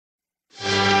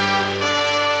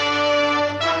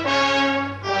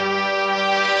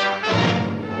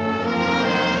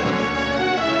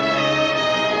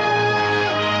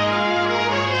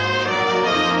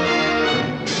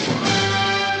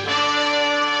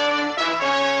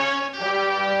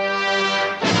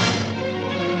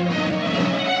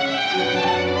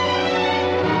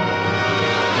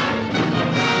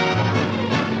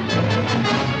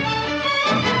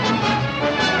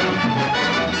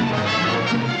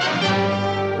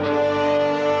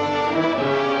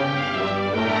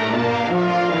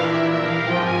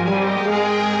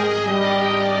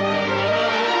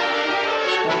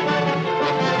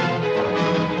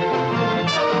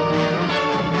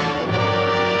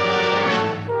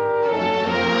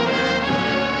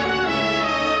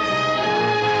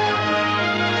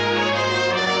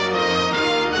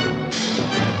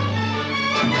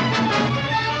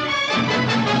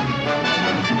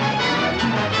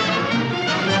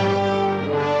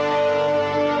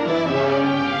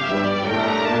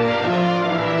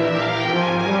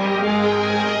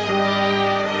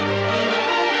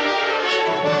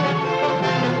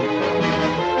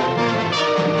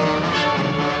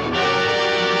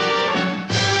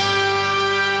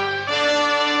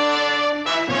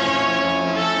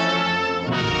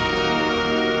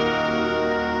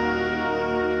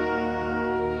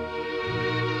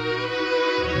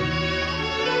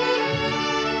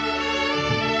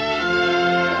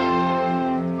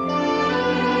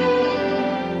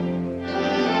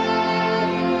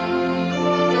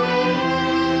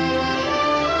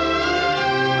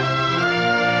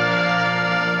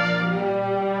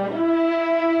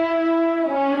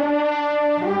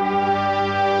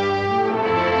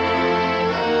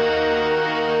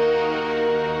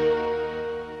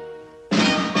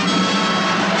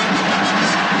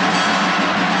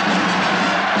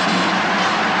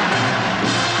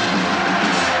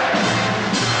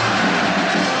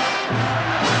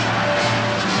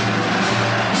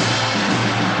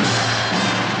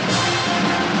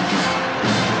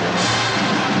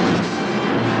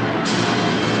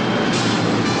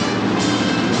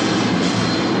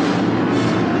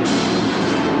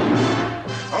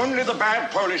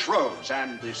bad Polish roads,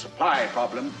 and the supply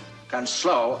problem can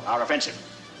slow our offensive.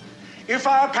 If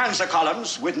our panzer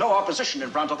columns, with no opposition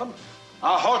in front of them,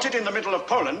 are halted in the middle of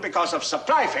Poland because of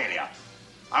supply failure,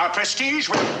 our prestige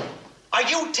will... Are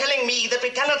you telling me that we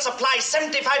cannot supply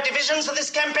 75 divisions for this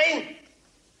campaign?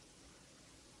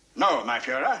 No, my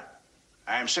Führer.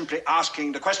 I am simply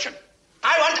asking the question.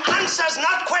 I want answers,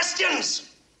 not questions.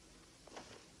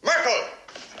 Merkel.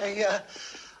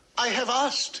 I have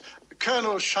asked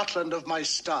Colonel Schottland of my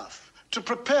staff to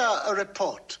prepare a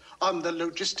report on the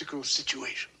logistical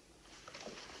situation.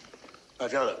 My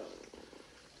Führer,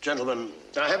 gentlemen,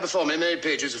 I have before me many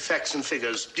pages of facts and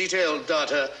figures, detailed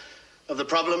data of the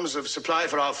problems of supply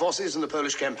for our forces in the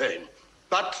Polish campaign.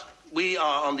 But we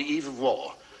are on the eve of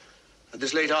war. At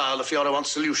this late hour, the Führer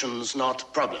wants solutions,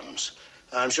 not problems.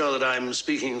 I'm sure that I'm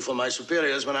speaking for my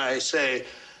superiors when I say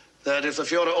that if the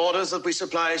Führer orders that we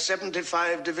supply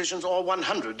 75 divisions or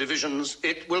 100 divisions,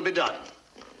 it will be done.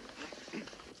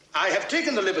 I have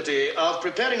taken the liberty of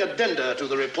preparing addenda to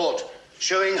the report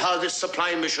showing how this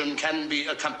supply mission can be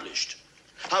accomplished.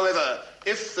 However,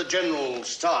 if the General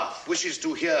Staff wishes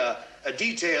to hear a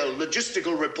detailed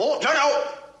logistical report... No!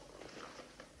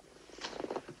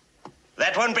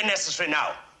 That won't be necessary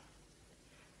now.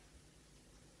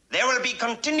 There will be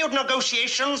continued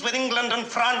negotiations with England and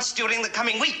France during the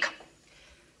coming week.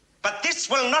 But this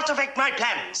will not affect my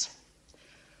plans.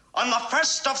 On the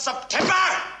 1st of September,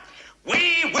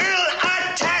 we will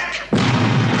attack!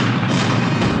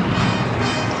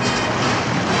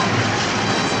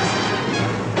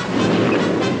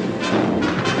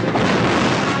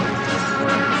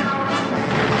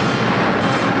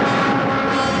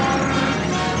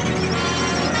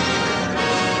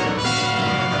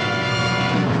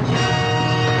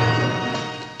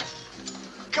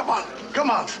 Come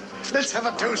on. Let's have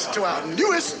a toast to our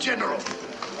newest general.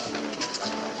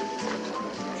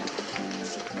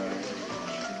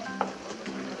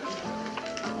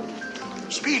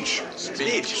 Speech.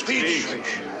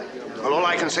 Well, all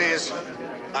I can say is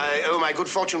I owe my good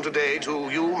fortune today to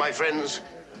you, my friends,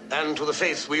 and to the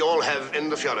faith we all have in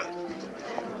the Führer.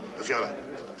 The Führer.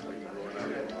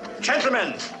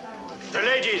 Gentlemen, the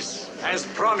ladies, as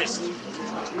promised.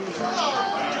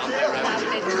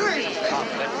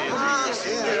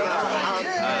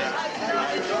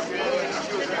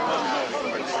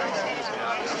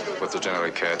 Would the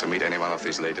General care to meet any one of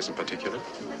these ladies in particular?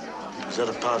 Is that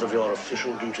a part of your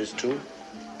official duties, too?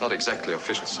 Not exactly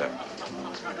official, sir.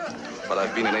 But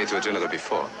I've been an aide to a general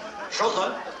before.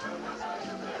 Schumann.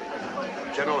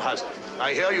 General Hauser,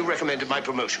 I hear you recommended my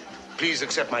promotion. Please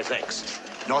accept my thanks.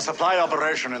 Your supply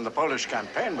operation in the Polish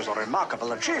campaign was a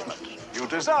remarkable achievement. You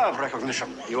deserve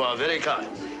recognition. You are very kind.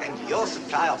 And your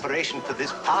supply operation for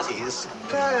this party is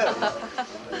superb.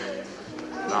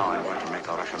 Now I'm going to make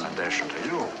a recommendation to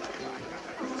you.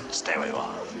 Stay where you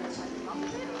are.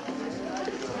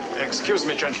 Excuse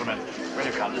me, gentlemen. Will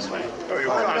you come this way? Oh, you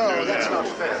can't do that. That's not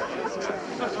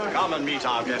fair. Come and meet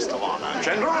our guest of honor.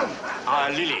 General,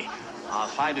 our Lili, our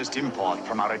finest import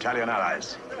from our Italian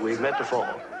allies. We've met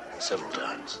before, several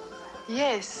times.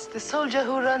 Yes, the soldier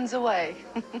who runs away.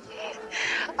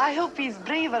 I hope he's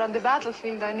braver on the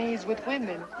battlefield than he is with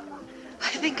women.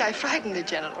 I think I frightened the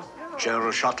general.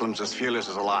 General Schottland's as fearless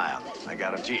as a lion, I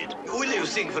guarantee it. Will you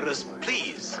sing for us,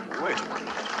 please? Wait a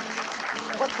minute.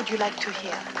 What would you like to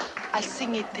hear? I'll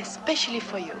sing it especially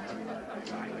for you.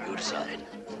 You decide.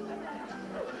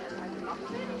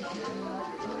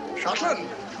 Schottland,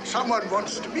 someone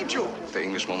wants to meet you. The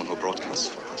Englishwoman who broadcasts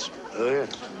for us. Oh,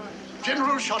 yes.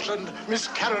 General Schottland, Miss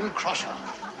Karen Crosser.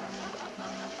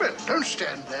 Well, don't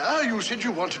stand there. You said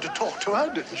you wanted to talk to her,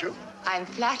 didn't you? I'm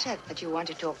flattered that you want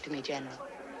to talk to me, General.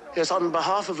 Yes, on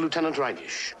behalf of Lieutenant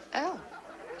Reinisch. Oh.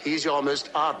 He's your most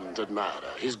ardent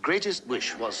admirer. His greatest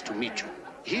wish was to meet you.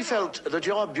 He felt that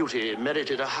your beauty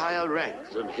merited a higher rank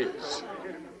than his.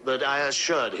 But I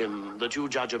assured him that you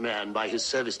judge a man by his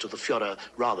service to the Führer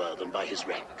rather than by his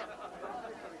rank.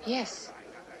 Yes,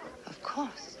 of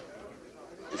course.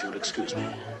 If you'll excuse me.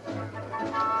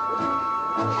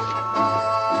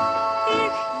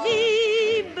 Ich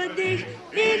liebe dich,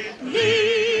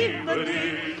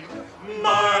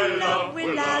 my love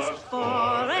will last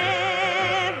forever.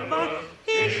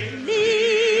 Ich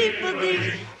liebe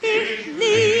dich,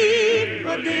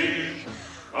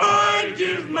 I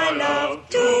give my love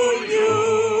to you.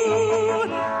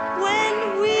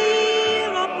 When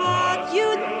we're apart,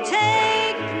 you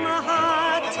take my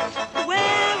heart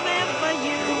wherever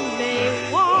you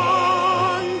may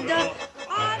wander.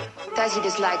 Does he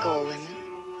dislike all women?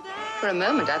 For a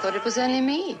moment, I thought it was only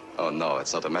me. Oh, no,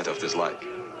 it's not a matter of dislike.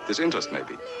 Disinterest,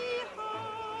 maybe.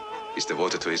 He's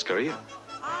devoted to his career.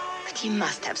 But he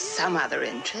must have some other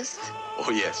interest.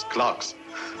 Oh, yes, clocks.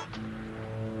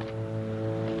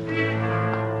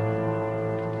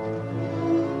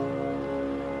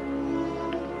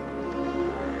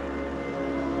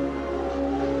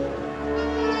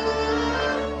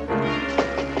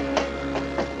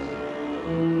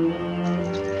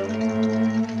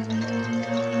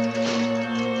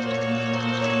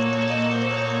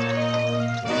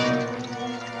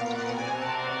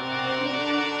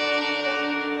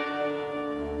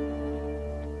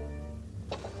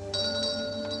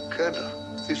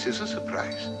 This is a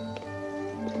surprise.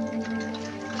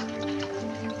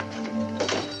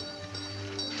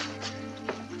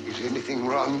 Is anything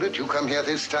wrong that you come here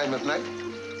this time of night?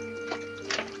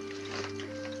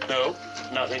 No,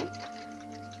 nothing.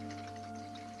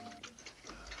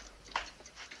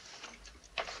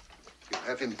 You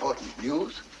have important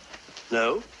news?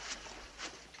 No.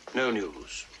 No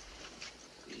news.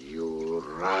 You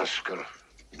rascal.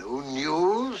 No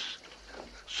news?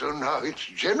 So now it's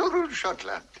General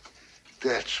Schottland.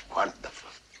 That's wonderful.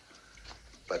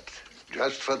 But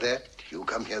just for that, you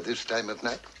come here this time of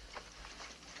night?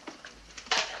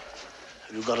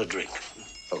 Have you got a drink?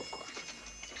 Of course.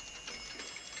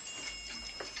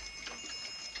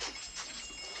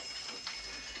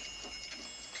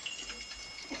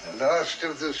 The last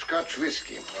of the Scotch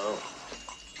whiskey. Oh.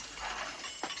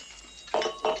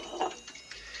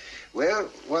 Well,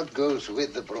 what goes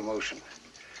with the promotion?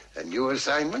 A new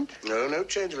assignment? No, no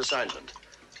change of assignment.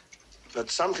 But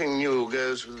something new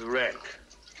goes with the rank.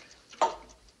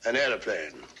 An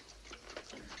aeroplane.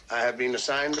 I have been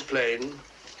assigned a plane,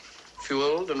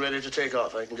 fueled and ready to take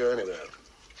off. I can go anywhere.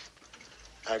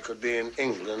 I could be in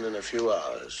England in a few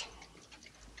hours.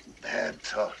 Bad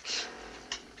thoughts.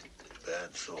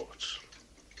 Bad thoughts.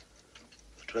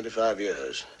 For 25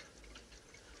 years.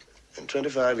 In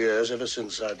 25 years, ever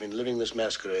since I've been living this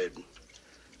masquerade,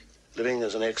 living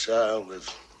as an exile with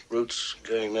roots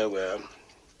going nowhere,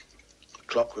 a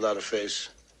clock without a face,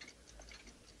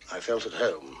 I felt at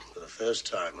home for the first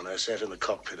time when I sat in the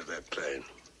cockpit of that plane.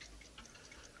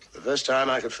 The first time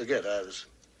I could forget I was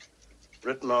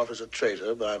written off as a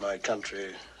traitor by my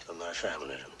country and my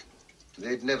family.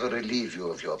 They'd never relieve you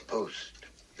of your post.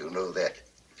 You know that.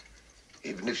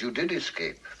 Even if you did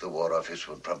escape, the War Office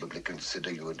would probably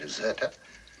consider you a deserter.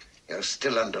 You're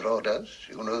still under orders.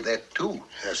 You know that, too.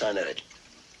 Yes, I know it.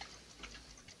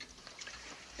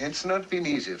 It's not been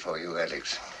easy for you,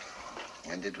 Alex.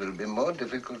 And it will be more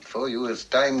difficult for you as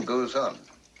time goes on.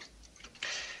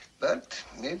 But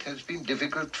it has been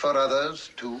difficult for others,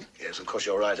 too. Yes, of course,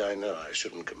 you're right. I know. I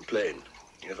shouldn't complain.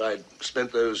 If I'd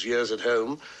spent those years at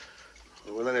home,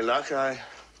 with any luck, I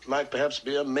might perhaps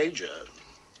be a major.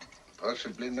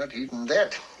 Possibly not even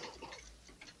that.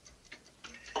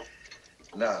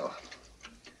 Now,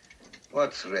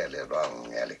 what's really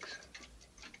wrong, Alex?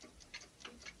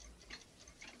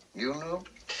 You know,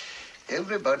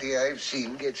 everybody I've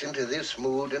seen gets into this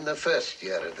mood in the first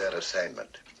year of their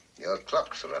assignment. Your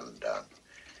clock's run down.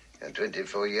 You're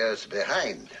 24 years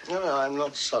behind. No, I'm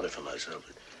not sorry for myself.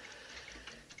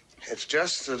 It's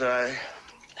just that I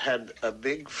had a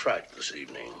big fright this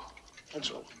evening.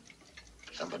 That's all.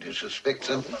 Somebody suspects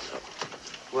something?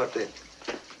 What then?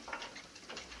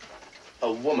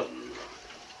 A woman.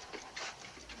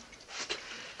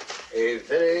 A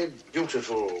very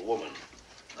beautiful woman.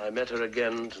 I met her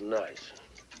again tonight.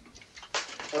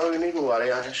 Oh, you needn't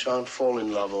worry. I shan't fall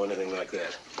in love or anything like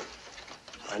that.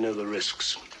 I know the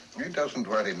risks. It doesn't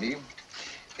worry me.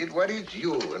 It worries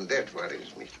you, and that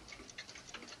worries me.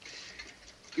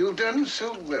 You've done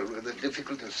so well with a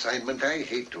difficult assignment. I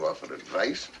hate to offer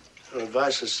advice. Her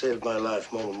advice has saved my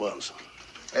life more than once.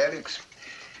 Alex,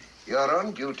 you're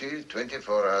on duty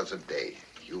 24 hours a day.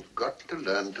 You've got to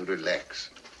learn to relax.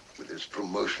 With this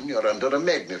promotion, you're under a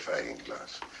magnifying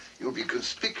glass. You'll be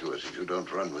conspicuous if you don't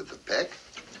run with the pack.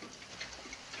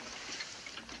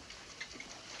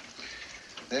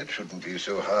 That shouldn't be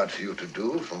so hard for you to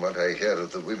do, from what I hear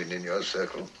of the women in your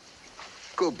circle.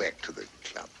 Go back to the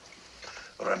club.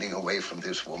 Running away from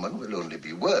this woman will only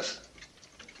be worse.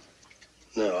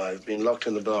 No, I've been locked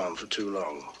in the barn for too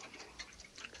long.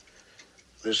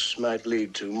 This might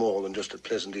lead to more than just a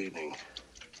pleasant evening.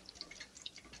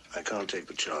 I can't take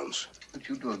the chance. But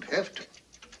you don't have to.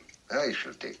 I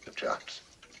shall take the chance.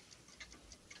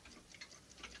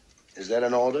 Is that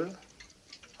an order?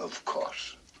 Of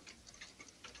course.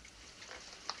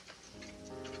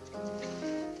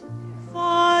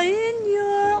 For in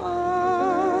your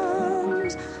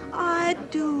arms I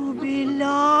do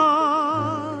belong.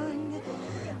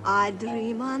 I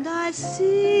dream and I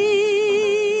see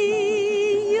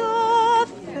your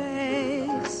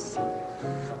face.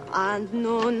 and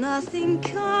no, nothing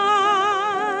can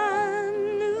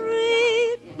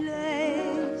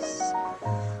replace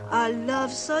a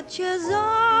love such as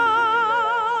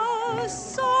ours,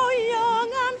 so young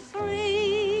and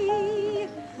free.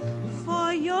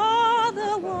 For you're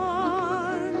the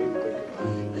one,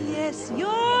 yes,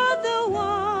 you're the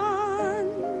one,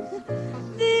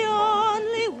 the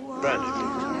only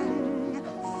one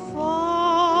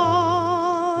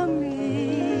for me.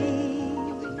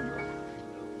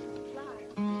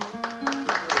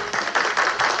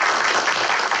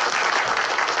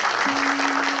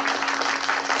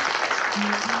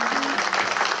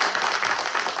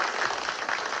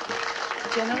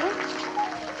 General?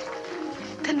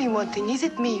 Tell me one thing. Is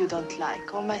it me you don't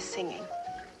like, or my singing?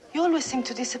 You always seem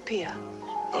to disappear.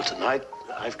 Well, tonight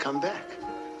I've come back.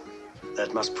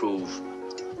 That must prove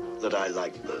that I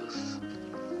like both.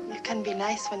 You can be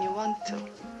nice when you want to.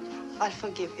 I'll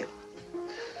forgive you.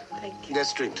 Thank you.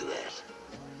 Let's drink to that.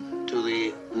 To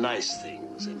the nice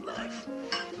things in life.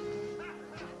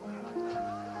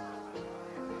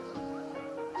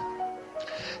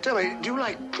 Tell me, do you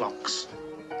like clocks?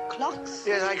 Clocks?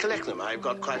 Yes, I collect them. I've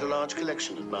got quite a large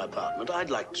collection at my apartment. I'd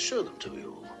like to show them to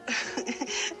you.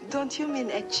 Don't you mean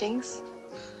etchings?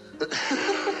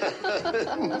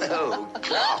 No,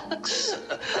 clocks.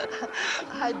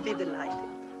 I'd be delighted.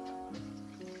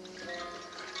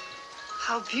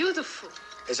 How beautiful.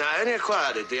 Yes, I only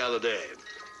acquired it the other day.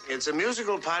 It's a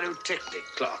musical pyrotechnic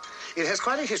clock. It has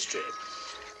quite a history.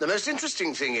 The most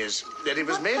interesting thing is that it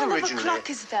was made originally... What kind of a clock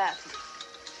is that?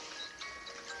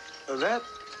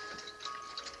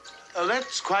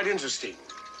 That's quite interesting.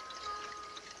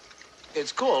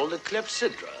 It's called a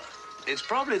clepsydra. It's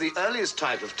probably the earliest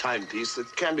type of timepiece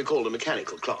that can be called a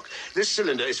mechanical clock. This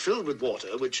cylinder is filled with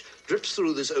water, which drips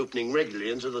through this opening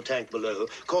regularly into the tank below,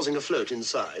 causing a float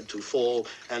inside to fall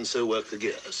and so work the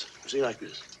gears. See, like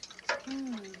this.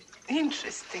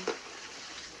 Interesting.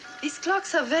 These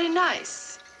clocks are very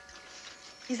nice.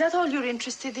 Is that all you're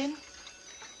interested in?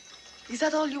 Is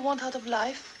that all you want out of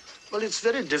life? Well, it's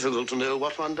very difficult to know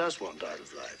what one does want out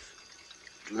of life.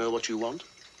 Do you know what you want?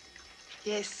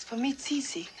 Yes, for me it's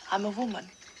easy. I'm a woman.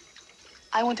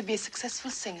 I want to be a successful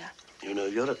singer. You know,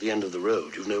 you're at the end of the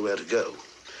road. You've nowhere to go.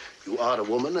 You are a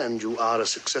woman and you are a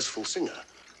successful singer.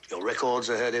 Your records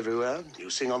are heard everywhere. You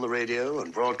sing on the radio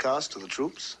and broadcast to the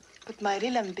troops. But my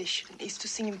real ambition is to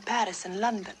sing in Paris and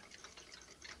London.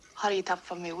 Hurry it up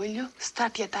for me, will you?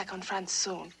 Start the attack on France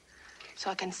soon, so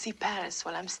I can see Paris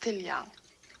while I'm still young.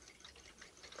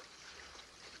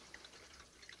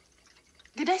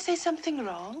 Did I say something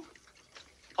wrong?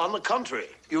 On the contrary,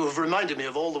 you have reminded me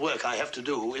of all the work I have to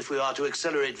do if we are to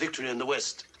accelerate victory in the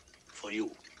West. For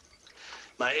you.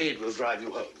 My aide will drive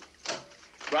you home.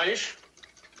 Reinisch?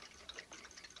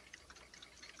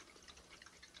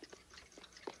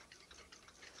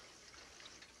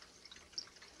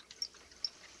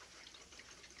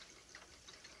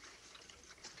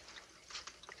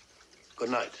 Good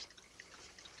night.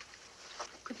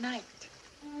 Good night.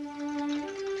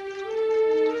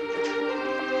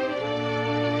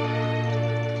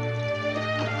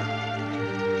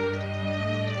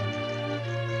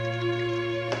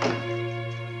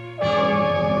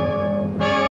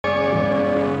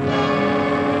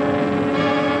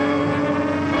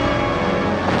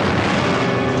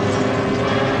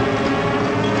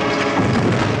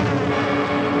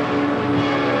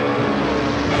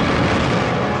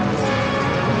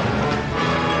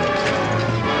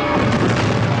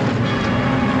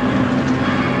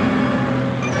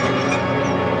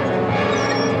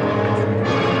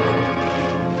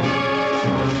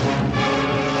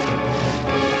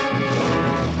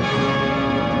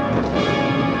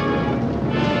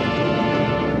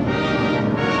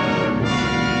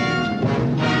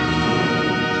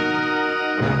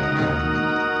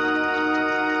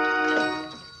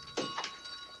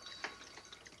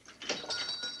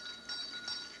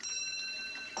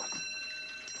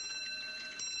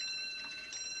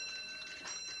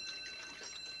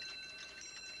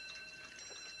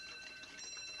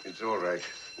 It's all right.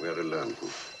 We're alone.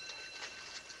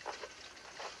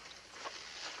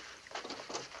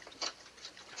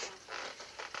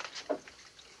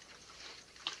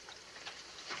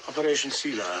 Operation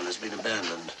Sea Lion has been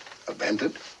abandoned.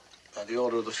 Abandoned? By the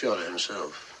order of the Fuhrer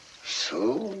himself.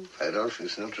 So, Adolf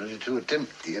is not ready to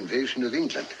attempt the invasion of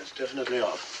England. It's definitely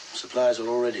off. Supplies are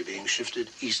already being shifted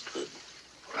eastward.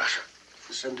 Russia?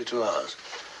 For 72 hours.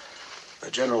 The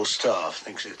General Staff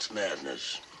thinks it's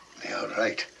madness. They are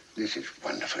right. This is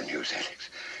wonderful news, Alex.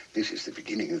 This is the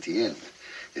beginning of the end.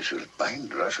 This will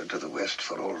bind Russia to the West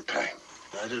for all time.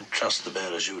 I don't trust the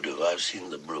bear as you do. I've seen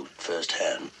the brute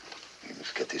firsthand. You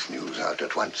must get this news out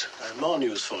at once. I have more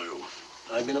news for you.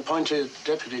 I've been appointed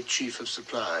Deputy Chief of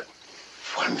Supply.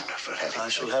 Wonderful, Erik. I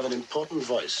shall have an important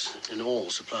voice in all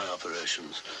supply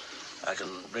operations. I can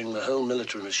bring the whole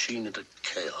military machine into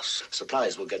chaos.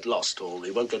 Supplies will get lost, or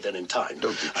we won't get there in time.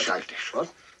 Don't be childish.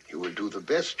 What? You will do the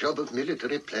best job of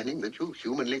military planning that you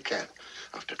humanly can.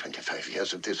 After 25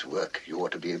 years of this work, you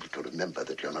ought to be able to remember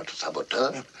that you're not a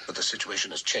saboteur. But the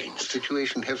situation has changed. The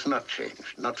situation has not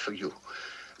changed, not for you.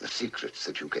 The secrets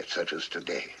that you get, such as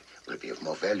today, will be of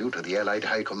more value to the Allied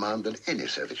High Command than any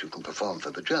service you can perform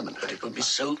for the German. But it would be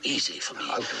so easy for me.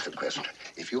 Out of the question.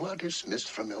 If you are dismissed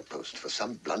from your post for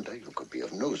some blunder, you could be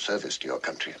of no service to your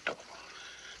country at all.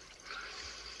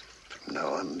 From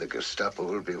now on, the Gestapo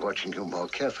will be watching you more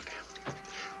carefully.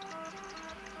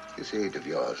 This aide of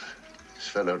yours, this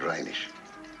fellow Reinisch,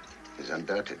 is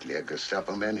undoubtedly a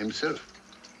Gestapo man himself.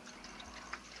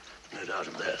 No doubt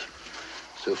of that.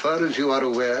 So far as you are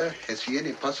aware, has he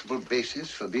any possible basis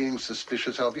for being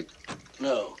suspicious of you?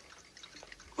 No.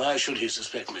 Why should he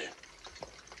suspect me?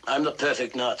 I'm the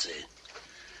perfect Nazi.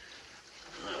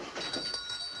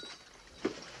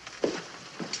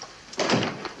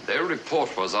 Their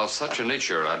report was of such a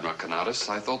nature, Admiral Canaris,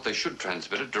 I thought they should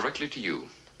transmit it directly to you.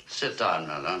 Sit down,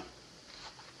 Müller.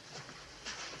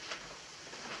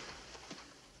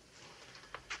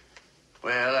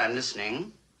 Well, I'm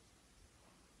listening.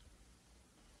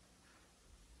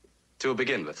 To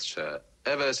begin with, sir,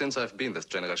 ever since I've been with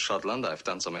General Schottland, I've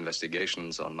done some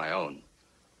investigations on my own.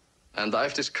 And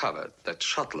I've discovered that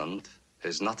Schottland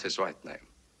is not his right name.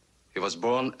 He was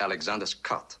born Alexander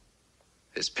Scott.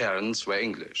 His parents were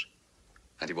English,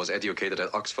 and he was educated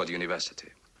at Oxford University.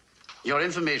 Your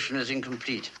information is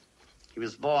incomplete. He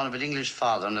was born of an English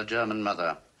father and a German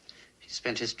mother. He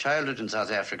spent his childhood in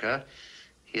South Africa.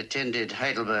 He attended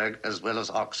Heidelberg as well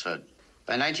as Oxford.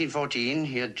 By 1914,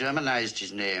 he had Germanized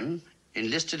his name,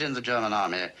 enlisted in the German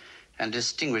army, and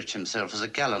distinguished himself as a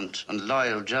gallant and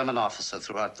loyal German officer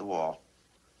throughout the war.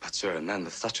 But, sir, a man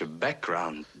with such a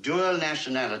background... Dual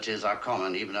nationalities are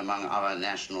common even among our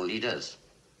national leaders.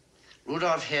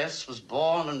 Rudolf Hess was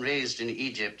born and raised in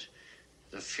Egypt.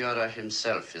 The Führer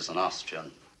himself is an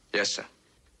Austrian. Yes, sir.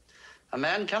 A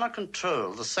man cannot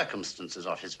control the circumstances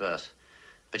of his birth,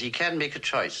 but he can make a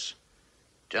choice.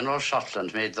 General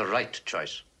Schottland made the right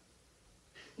choice.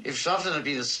 If Schottland had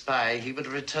been a spy, he would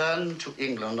have returned to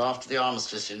England after the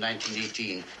armistice in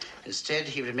 1918. Instead,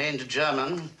 he remained a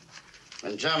German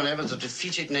when Germany was a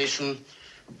defeated nation,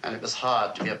 and it was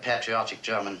hard to be a patriotic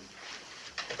German.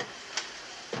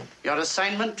 Your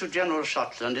assignment to General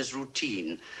Schottland is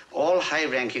routine. All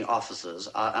high-ranking officers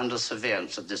are under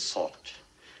surveillance of this sort.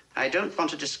 I don't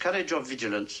want to discourage your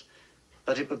vigilance,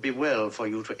 but it would be well for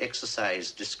you to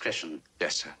exercise discretion.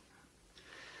 Yes, sir.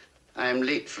 I am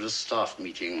late for a staff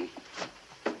meeting.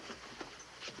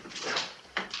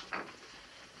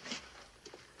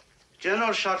 General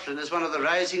Schottland is one of the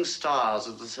rising stars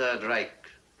of the Third Reich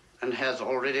and has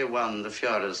already won the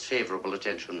Führer's favorable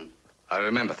attention. I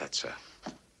remember that, sir.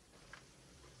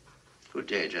 Good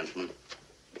day, gentlemen.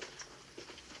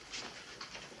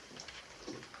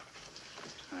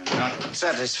 I'm not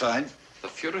satisfied. The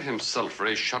Führer himself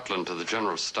raised Schottland to the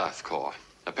General Staff Corps.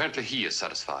 Apparently he is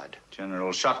satisfied.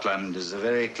 General Schottland is a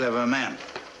very clever man.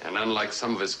 And unlike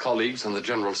some of his colleagues on the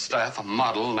General Staff, a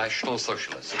model National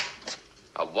Socialist.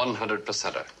 A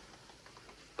 100%er.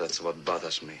 That's what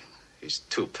bothers me. He's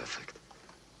too perfect.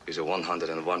 He's a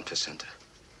 101%er.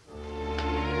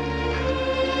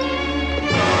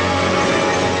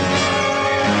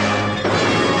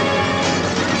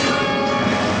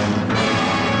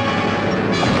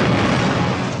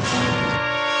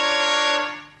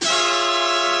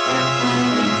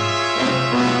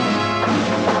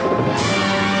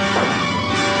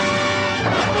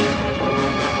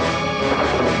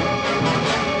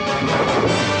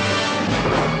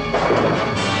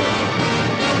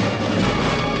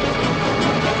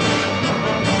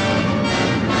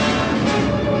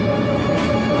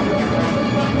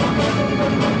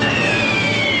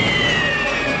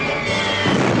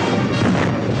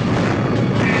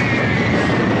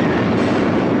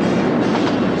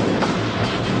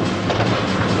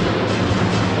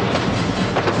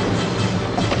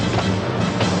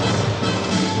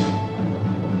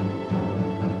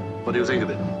 What do you think of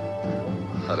it?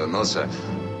 I don't know, sir.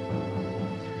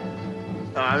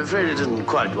 I'm afraid it isn't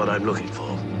quite what I'm looking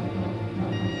for.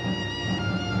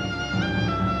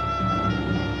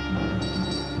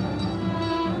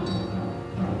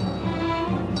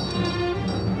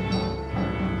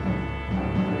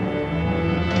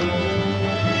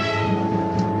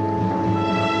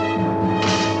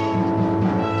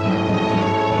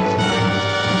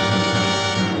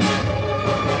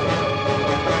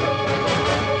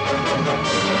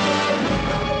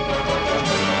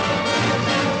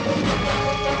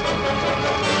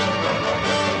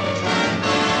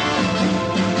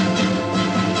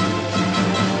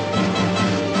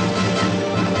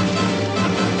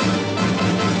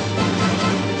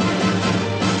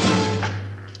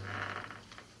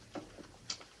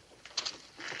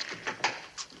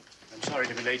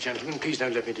 gentlemen. Please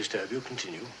don't let me disturb you.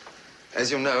 Continue.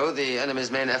 As you know, the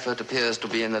enemy's main effort appears to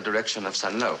be in the direction of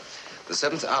Saint-Lô. The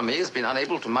 7th Army has been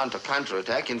unable to mount a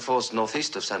counterattack in force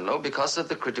northeast of Saint-Lô because of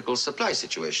the critical supply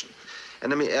situation.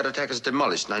 Enemy air attack has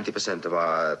demolished 90% of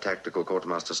our tactical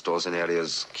quartermaster stores in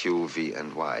areas Q, V,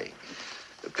 and Y.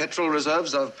 The petrol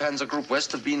reserves of Panzer Group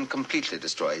West have been completely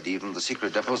destroyed. Even the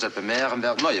secret depots at Eylmer and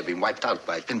Verneuil have been wiped out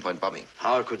by pinpoint bombing.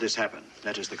 How could this happen?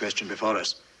 That is the question before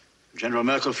us. General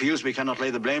Merkel feels we cannot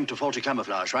lay the blame to faulty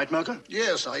camouflage, right, Merkel?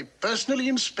 Yes, I personally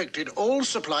inspected all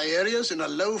supply areas in a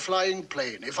low-flying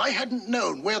plane. If I hadn't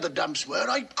known where the dumps were,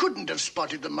 I couldn't have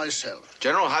spotted them myself.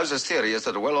 General Hauser's theory is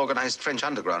that a well-organized French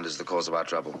underground is the cause of our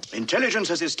trouble. Intelligence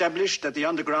has established that the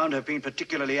underground have been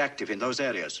particularly active in those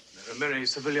areas. There are many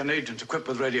civilian agents equipped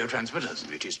with radio transmitters.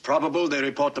 It is probable they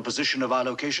report the position of our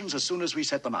locations as soon as we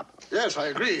set them up. Yes, I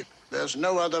agree. There's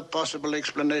no other possible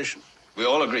explanation. We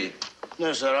all agree.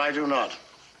 No, sir, I do not.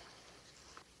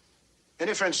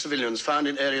 Any French civilians found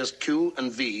in areas Q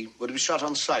and V were to be shot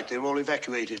on sight. They were all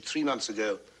evacuated 3 months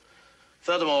ago.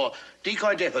 Furthermore,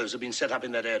 decoy depots have been set up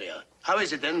in that area. How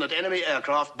is it, then, that enemy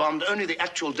aircraft bombed only the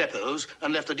actual depots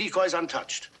and left the decoys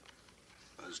untouched?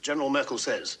 As General Merkel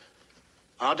says,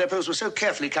 our depots were so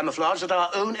carefully camouflaged that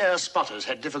our own air spotters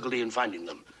had difficulty in finding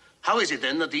them. How is it,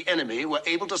 then, that the enemy were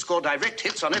able to score direct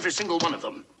hits on every single one of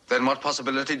them? Then what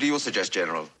possibility do you suggest,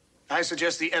 General? I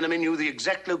suggest the enemy knew the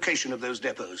exact location of those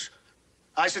depots.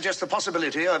 I suggest the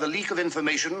possibility of a leak of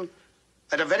information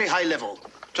at a very high level.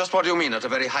 Just what do you mean, at a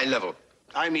very high level?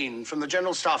 I mean, from the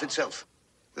General Staff itself.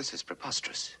 This is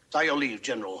preposterous. By your leave,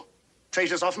 General.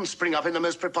 Traitors often spring up in the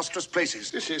most preposterous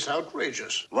places. This is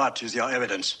outrageous. What is your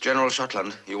evidence? General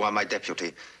Schottland, you are my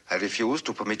deputy. I refuse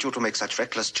to permit you to make such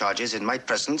reckless charges in my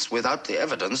presence without the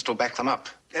evidence to back them up.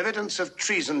 Evidence of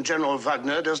treason, General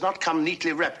Wagner, does not come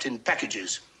neatly wrapped in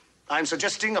packages. I'm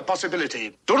suggesting a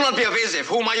possibility. Do not be evasive.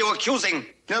 Whom are you accusing?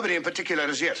 Nobody in particular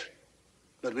as yet.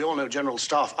 But we all know General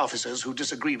Staff officers who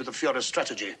disagree with the Führer's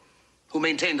strategy, who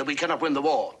maintain that we cannot win the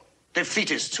war.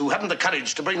 Defeatists who haven't the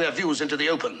courage to bring their views into the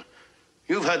open.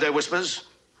 You've heard their whispers.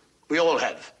 We all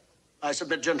have. I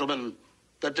submit, gentlemen,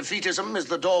 that defeatism is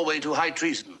the doorway to high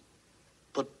treason.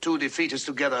 Put two defeatists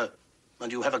together, and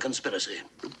you have a conspiracy.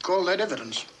 You call that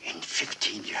evidence? In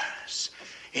 15 years.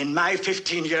 In my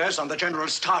 15 years on the General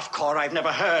Staff Corps, I've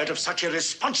never heard of such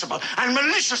irresponsible and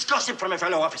malicious gossip from a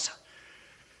fellow officer.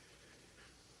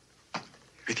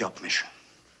 With your permission.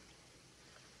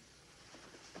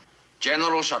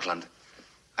 General Schottland,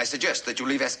 I suggest that you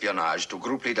leave espionage to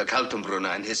Group Leader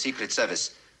Kaltenbrunner and his secret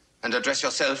service and address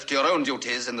yourself to your own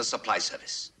duties in the supply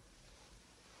service.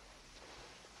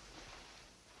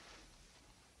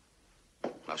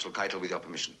 Marshal Keitel, with your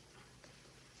permission.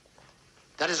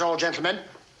 That is all, gentlemen.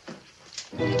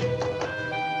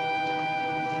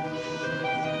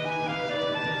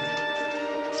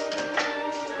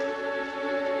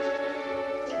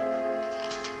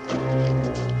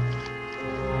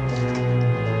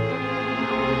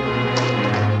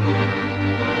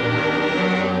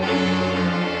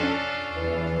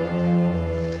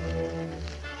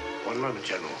 One moment,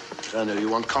 General. I know you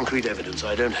want concrete evidence.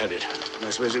 I don't have it. I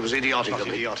suppose it was idiotic of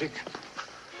me. Idiotic.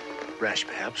 Rash,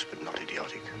 perhaps, but not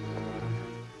idiotic.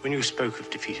 When you spoke of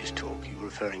defeatist talk, you were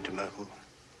referring to Merkel?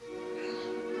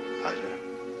 Hauser?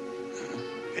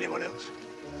 Anyone else?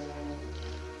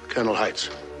 Colonel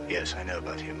Heitz. Yes, I know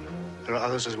about him. There are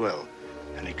others as well,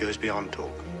 and it goes beyond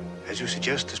talk. As you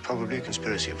suggest, there's probably a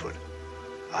conspiracy afoot.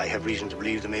 I have reason to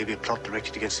believe there may be a plot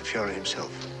directed against the Führer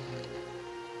himself.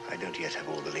 I don't yet have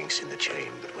all the links in the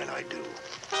chain, but when I do...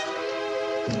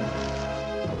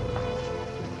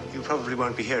 You probably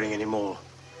won't be hearing any more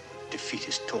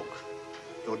defeatist talk.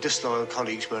 Your disloyal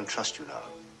colleagues won't trust you now.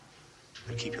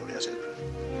 But keep your ears open.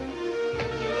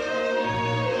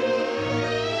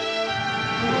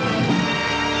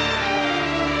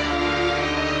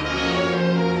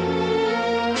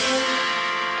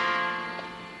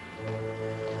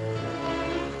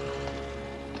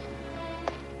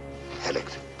 Erik,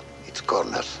 it's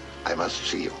Cornaz. I must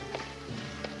see you.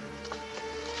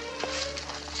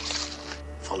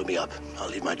 Follow me up. I'll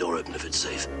leave my door open if it's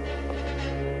safe.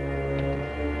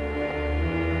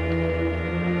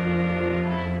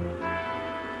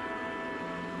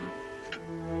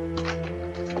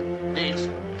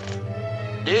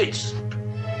 Dietz.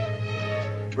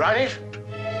 Reinisch?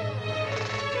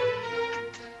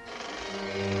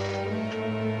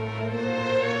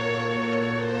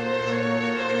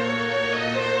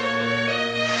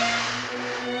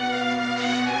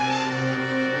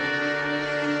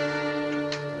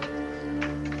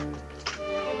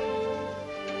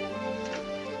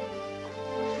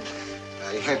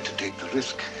 I had to take the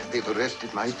risk. they've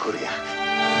arrested my courier.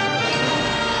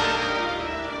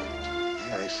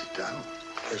 May I sit down?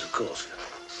 Yes, of course.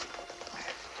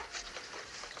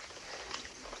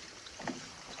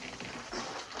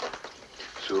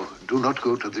 So do not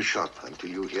go to the shop until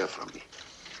you hear from me.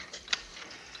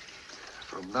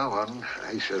 From now on,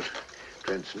 I shall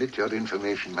transmit your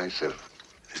information myself.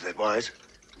 Is that wise?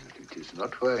 It is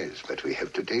not wise, but we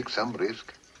have to take some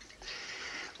risk.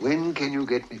 When can you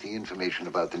get me the information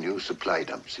about the new supply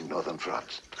dumps in northern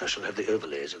France? I shall have the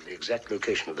overlays of the exact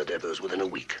location of the depots within a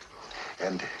week.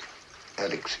 And,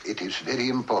 Alex, it is very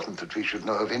important that we should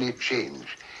know of any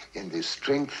change in the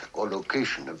strength or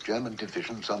location of German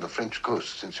divisions on the French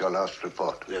coast since your last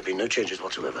report. There have been no changes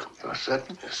whatsoever. You are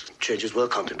certain? Yes, changes were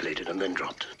contemplated and then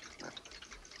dropped.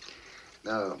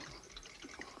 Now,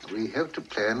 we have to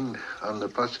plan on the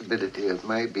possibility of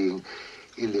my being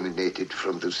eliminated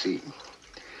from the scene.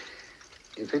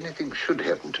 If anything should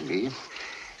happen to me,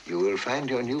 you will find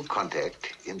your new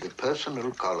contact in the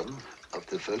personal column of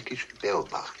the Völkisch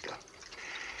Beobachter.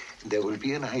 There will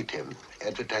be an item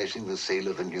advertising the sale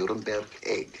of a Nuremberg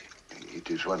egg. It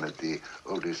is one of the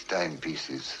oldest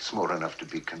timepieces, small enough to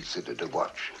be considered a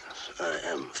watch. I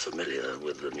am familiar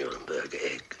with the Nuremberg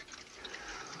egg.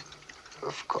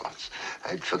 Of course.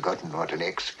 I'd forgotten what an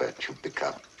expert you've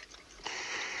become.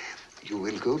 You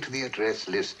will go to the address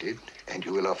listed, and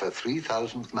you will offer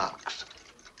 3,000 marks.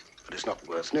 But it's not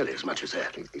worth nearly as much as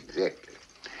that. Exactly.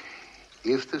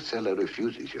 If the seller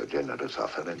refuses your generous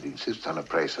offer and insists on a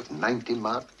price of 90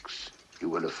 marks, you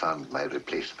will have found my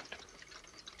replacement.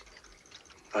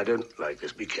 I don't like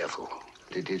this. Be careful.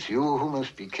 It is you who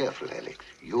must be careful, Alex.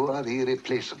 You are the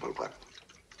irreplaceable one.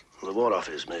 The War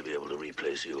Office may be able to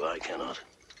replace you. I cannot.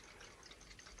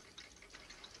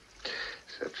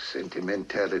 Such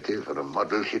sentimentality for a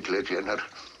model Hitler general.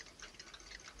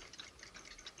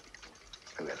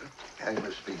 Well, I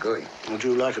must be going. Would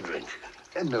you like a drink?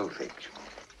 No, thank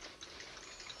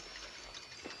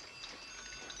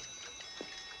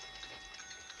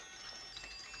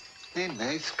you. A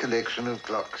nice collection of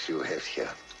clocks you have here.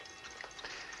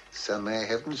 Some I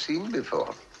haven't seen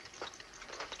before.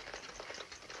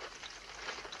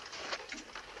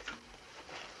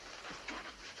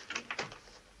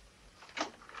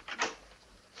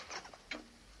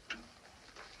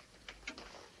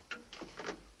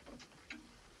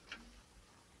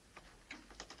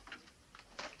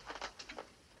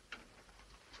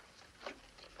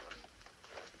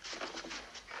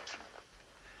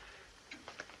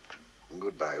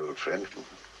 Goodbye, old friend.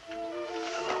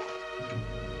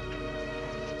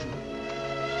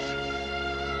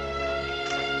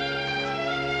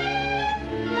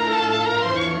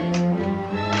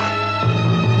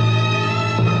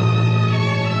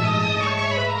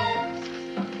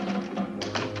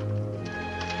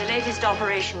 The latest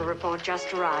operational report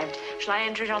just arrived. Shall I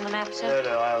enter it on the map, sir?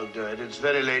 No, I'll do it. It's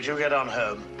very late. You get on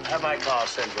home. Have my car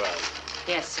sent round.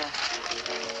 Yes, sir.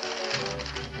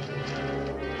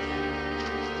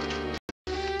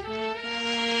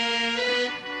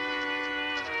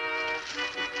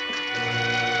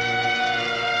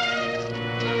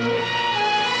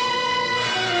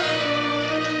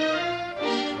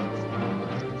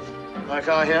 My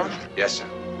car here? Yes, sir.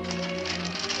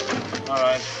 All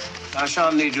right. I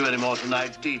shan't need you anymore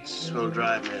tonight. Dietz will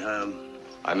drive me home.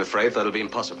 I'm afraid that'll be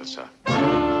impossible, sir.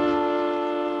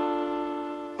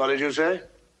 What did you say?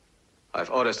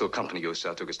 I've orders to accompany you,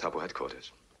 sir, to Gestapo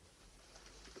headquarters.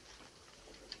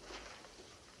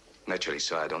 Naturally,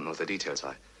 sir, I don't know the details.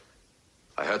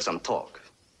 I heard some talk.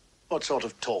 What sort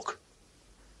of talk?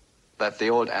 That the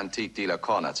old antique dealer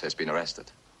Cornaz has been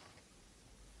arrested.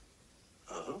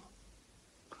 Oh?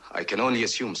 I can only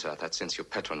assume, sir, that since you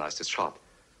patronized his shop,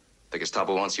 the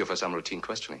Gestapo wants you for some routine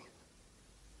questioning.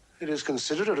 It is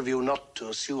considerate of you not to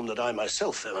assume that I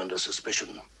myself am under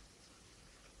suspicion.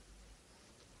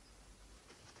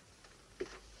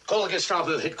 Call the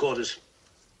Gestapo headquarters.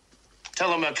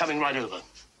 Tell them we're coming right over.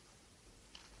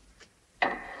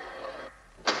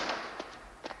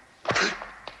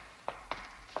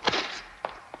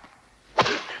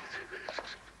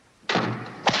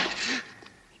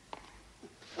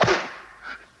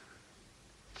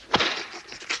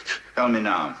 Tell me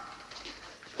now.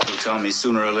 You'll tell me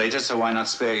sooner or later, so why not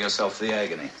spare yourself the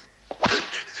agony?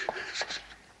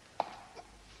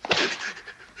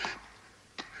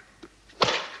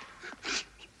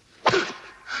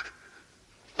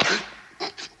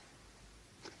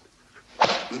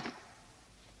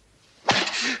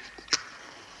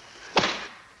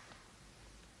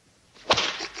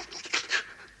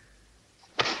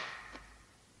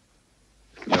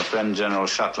 Your friend General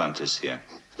Schottland is here.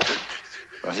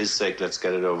 For his sake, let's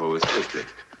get it over with quickly.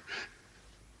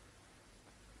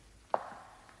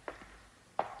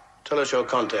 Tell us your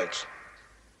contacts.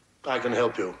 I can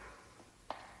help you.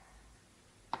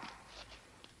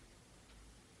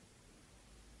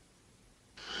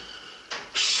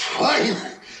 Swine!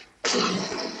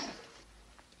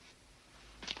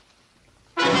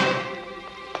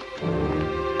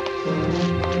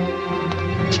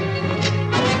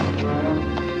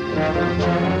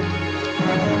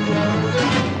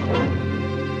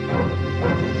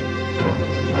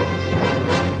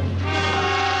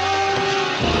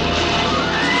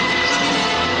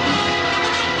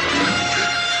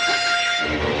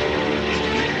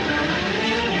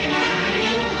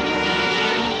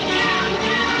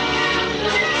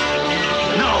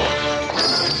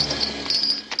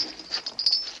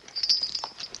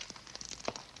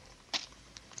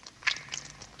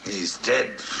 He's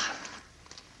dead.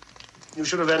 You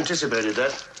should have anticipated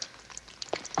that.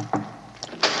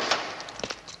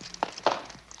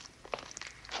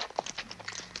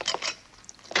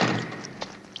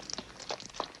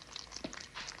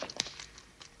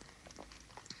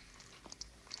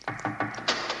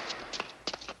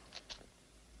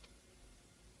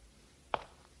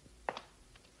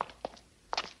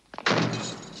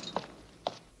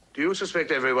 Do you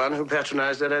suspect everyone who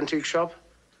patronized that antique shop?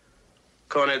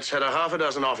 Cornaz had half a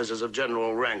dozen officers of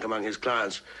general rank among his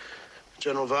clients.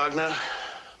 General Wagner,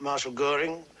 Marshal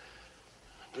Goring.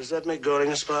 Does that make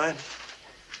Goring a spy?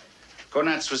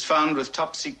 Cornaz was found with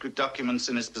top-secret documents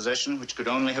in his possession, which could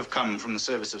only have come from the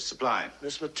Service of Supply.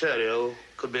 This material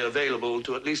could be available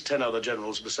to at least 10 other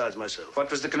generals besides myself. What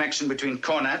was the connection between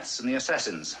Cornaz and the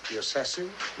assassins? The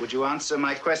assassin? Would you answer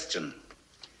my question?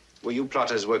 Were you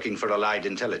plotters working for Allied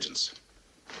intelligence?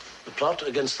 The plot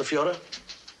against the Führer?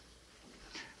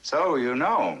 So you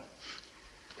know.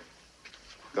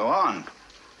 Go on.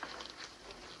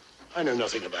 I know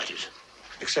nothing about it,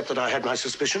 except that I had my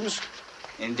suspicions.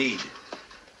 Indeed.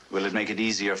 Will it make it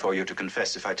easier for you to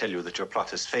confess if I tell you that your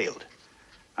plot has failed?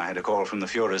 I had a call from the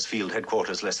Führer's field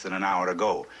headquarters less than an hour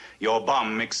ago. Your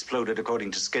bomb exploded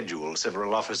according to schedule.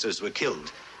 Several officers were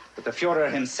killed. But the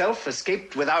Führer himself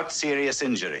escaped without serious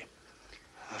injury.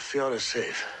 The Führer's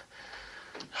safe.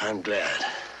 I'm glad.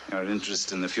 Your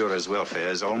interest in the Führer's welfare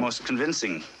is almost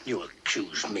convincing. You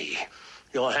accuse me.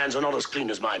 Your hands are not as clean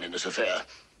as mine in this affair.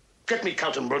 Get me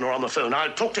Kaltenbrunner on the phone.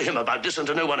 I'll talk to him about this and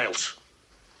to no one else.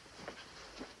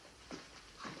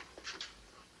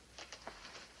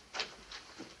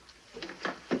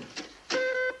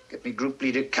 Get me Group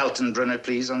Leader Kaltenbrunner,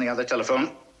 please, on the other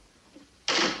telephone.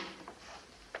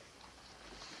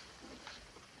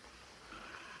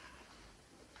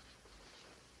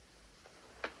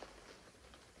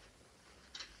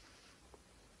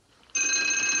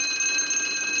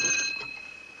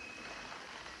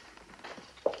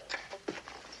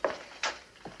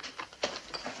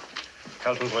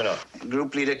 Kaltenbrunner.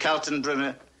 Group Leader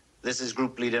Kaltenbrunner, this is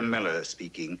Group Leader Müller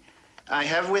speaking. I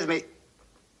have with me...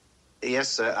 Yes,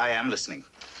 sir, I am listening.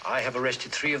 I have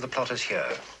arrested 3 of the plotters here.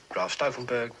 Graf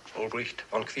Stauffenberg, Ulbricht,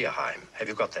 von Quierheim. Have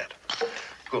you got that?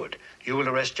 Good. You will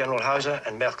arrest General Hauser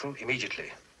and Merkel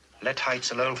immediately. Let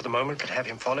Heitz alone for the moment, but have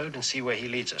him followed and see where he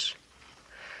leads us.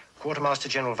 Quartermaster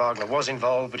General Wagner was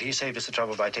involved, but he saved us the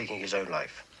trouble by taking his own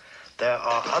life. There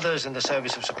are others in the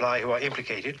Service of Supply who are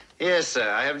implicated. Yes, sir.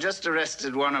 I have just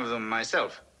arrested one of them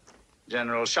myself,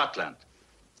 General Schottland.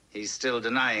 He's still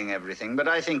denying everything, but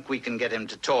I think we can get him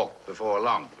to talk before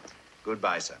long.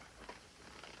 Goodbye, sir.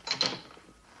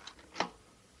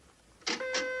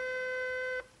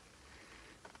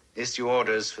 Issue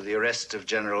orders for the arrest of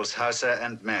Generals Hauser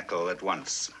and Merkel at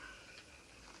once.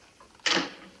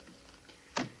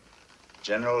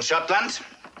 General Schottland,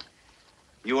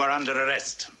 you are under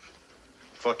arrest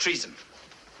for treason.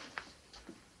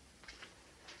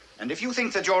 And if you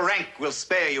think that your rank will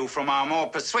spare you from our more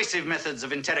persuasive methods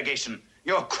of interrogation,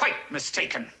 you're quite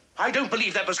mistaken. I don't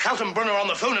believe that was Kaltenbrunner on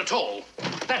the phone at all.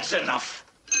 That's enough.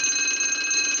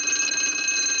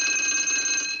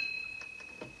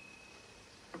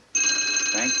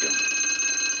 Thank you.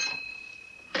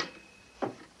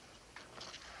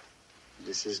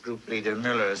 This is Group Leader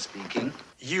Müller speaking.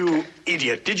 You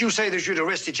idiot. Did you say that you'd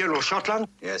arrested General Schottland?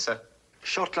 Yes, sir.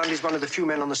 Schottland is one of the few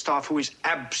men on the staff who is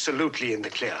absolutely in the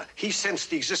clear. He sensed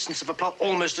the existence of a plot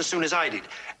almost as soon as I did.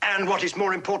 And what is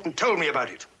more important, told me about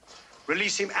it.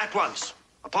 Release him at once.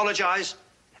 Apologize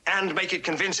and make it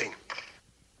convincing.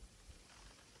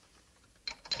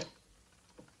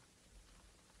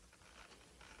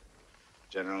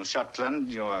 General Schottland,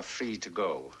 you are free to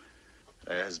go.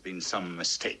 There has been some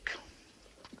mistake.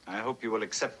 I hope you will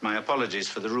accept my apologies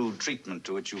for the rude treatment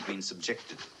to which you've been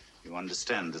subjected. You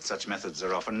understand that such methods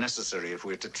are often necessary if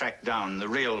we're to track down the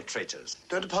real traitors.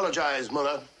 Don't apologize,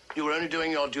 Müller. You were only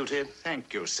doing your duty.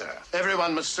 Thank you, sir.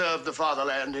 Everyone must serve the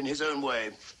fatherland in his own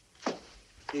way.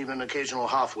 Even an occasional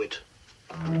half-wit.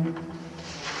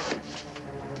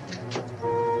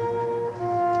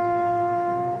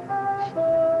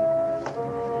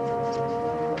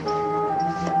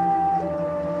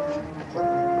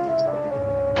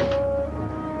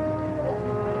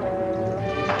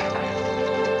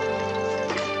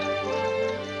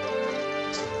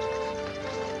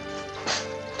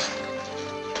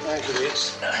 Thank you,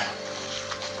 Dietz.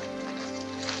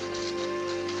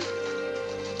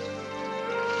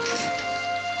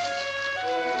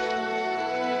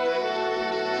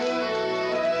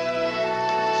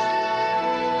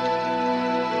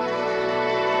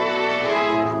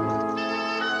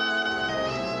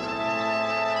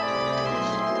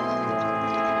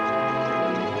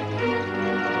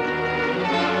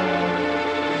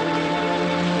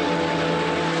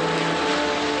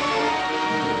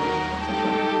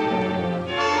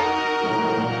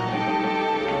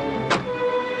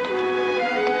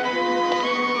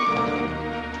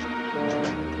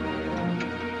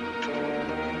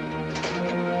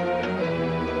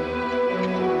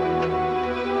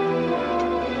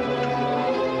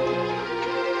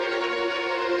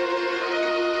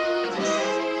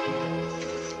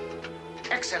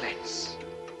 Excellence.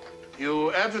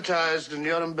 You advertised a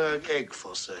Nuremberg egg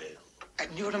for sale.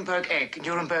 Nuremberg egg,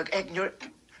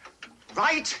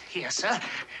 Right here, sir.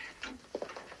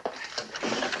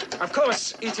 Of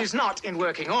course, it is not in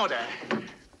working order,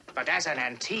 but as an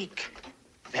antique,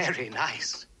 very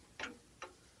nice.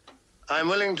 I'm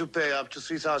willing to pay up to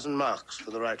 3,000 marks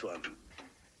for the right one.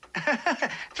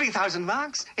 3,000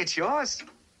 marks? It's yours.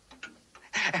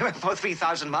 For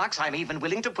 3,000 marks, I'm even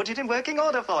willing to put it in working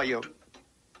order for you.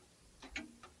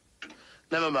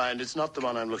 Never mind, it's not the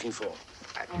one I'm looking for.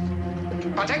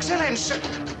 But, Excellence...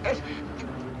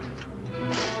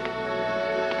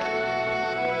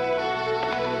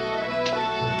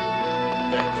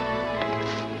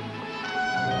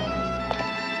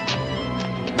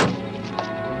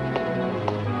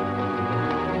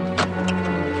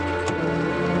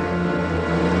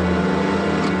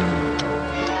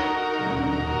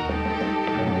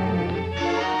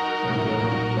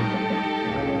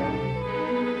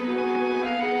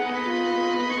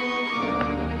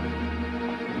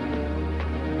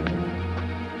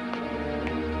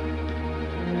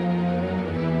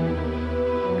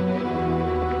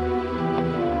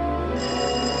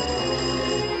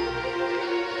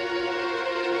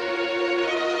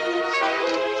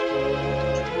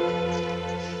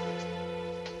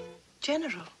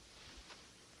 General,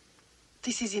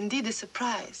 this is indeed a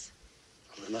surprise.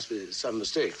 There must be some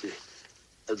mistake. The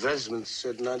advertisement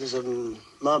said 97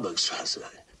 Marburgstrasse.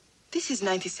 This is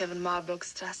 97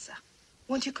 Marburgstrasse.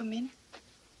 Won't you come in?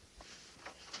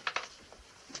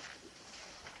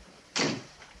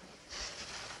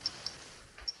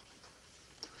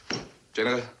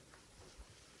 General?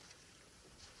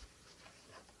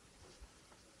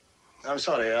 I'm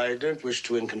sorry, I don't wish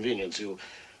to inconvenience you.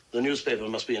 The newspaper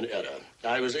must be in error.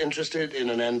 I was interested in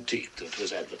an antique that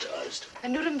was advertised. A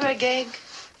Nuremberg egg.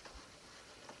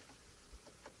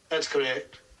 That's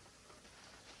correct.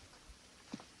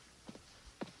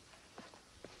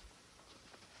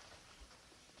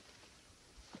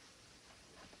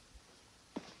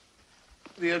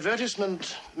 The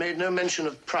advertisement made no mention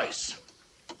of price.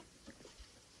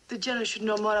 The general should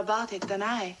know more about it than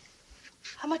I.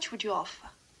 How much would you offer?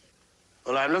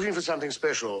 Well, I'm looking for something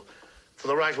special. For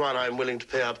the right one, I'm willing to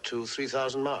pay up to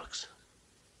 3,000 marks.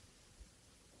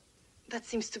 That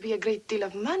seems to be a great deal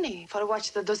of money for a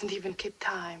watch that doesn't even keep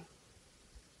time.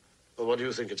 Well, what do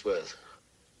you think it's worth?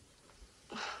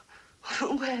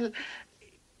 Well,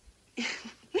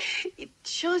 it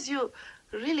shows you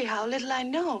really how little I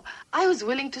know. I was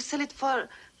willing to sell it for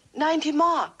 90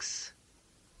 marks.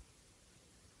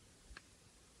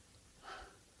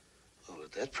 Well,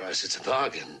 at that price, it's a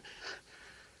bargain.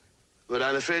 But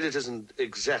I'm afraid it isn't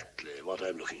exactly what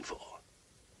I'm looking for.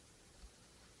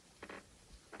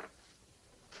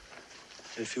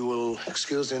 If you will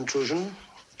excuse the intrusion,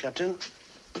 Captain.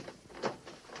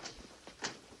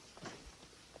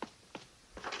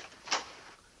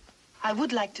 I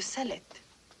would like to sell it.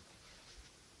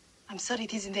 I'm sorry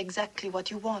it isn't exactly what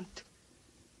you want.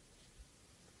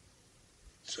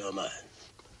 So am I.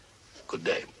 Good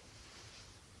day.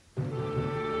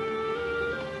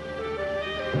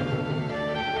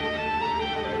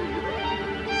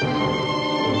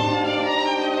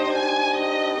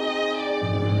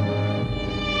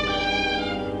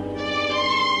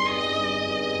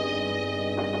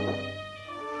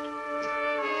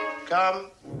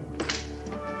 Come.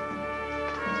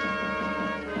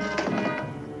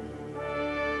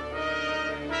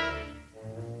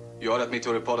 You ordered me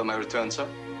to report on my return, sir?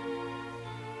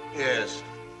 Yes.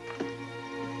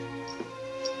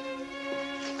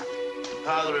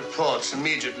 File the reports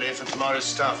immediately for tomorrow's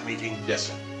staff meeting. Yes,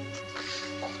 sir.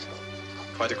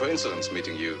 Quite a coincidence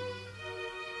meeting you.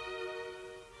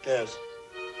 Yes.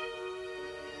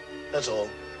 That's all.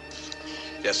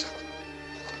 Yes, sir.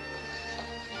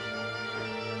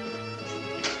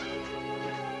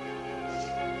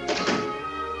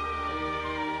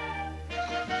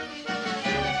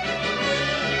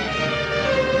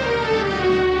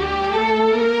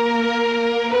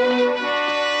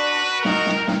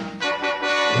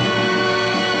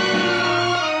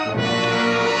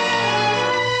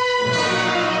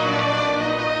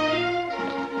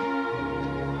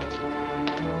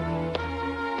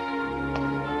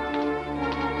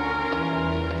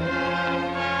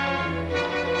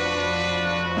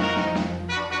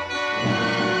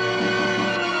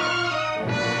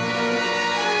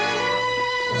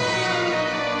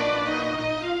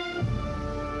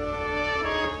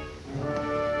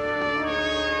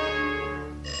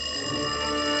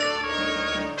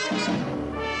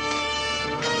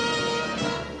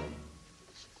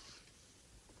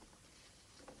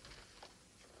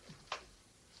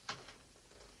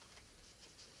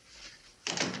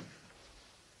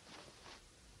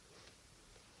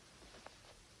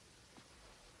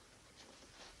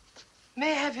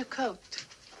 May I have your coat?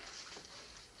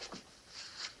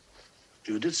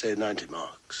 You did say 90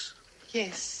 marks.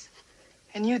 Yes.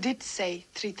 And you did say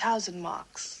 3,000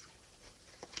 marks.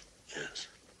 Yes.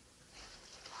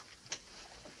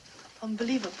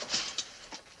 Unbelievable.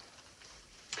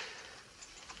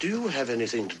 Do you have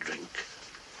anything to drink?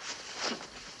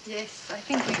 Yes, I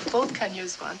think we both can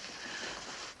use one.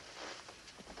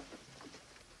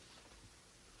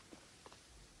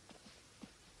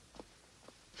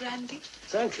 Brandy?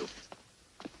 Thank you.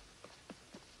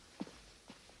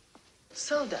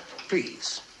 Soda?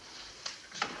 Please.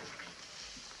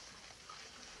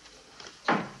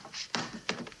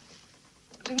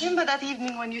 Remember that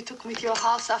evening when you took me to your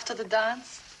house after the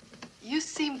dance? You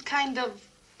seemed kind of...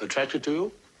 Attracted to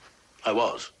you? I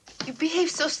was. You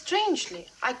behaved so strangely.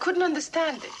 I couldn't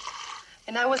understand it.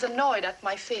 And I was annoyed at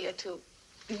my failure to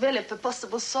develop a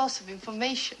possible source of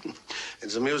information.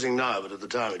 It's amusing now, but at the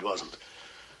time it wasn't.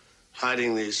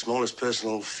 Hiding the smallest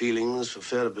personal feelings for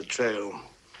fear of betrayal.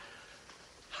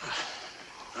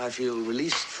 I feel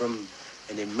released from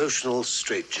an emotional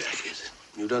straitjacket.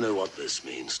 You don't know what this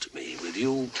means to me. With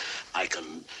you, I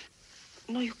can...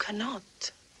 No, you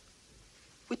cannot.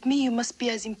 With me, you must be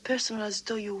as impersonal as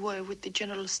though you were with the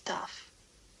general staff.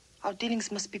 Our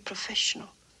dealings must be professional,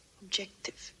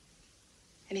 objective.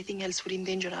 Anything else would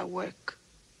endanger our work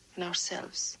and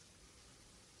ourselves.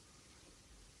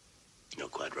 You're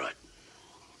quite right.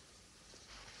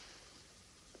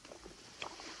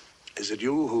 Is it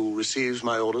you who receives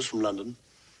my orders from London?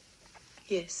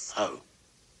 Yes. How?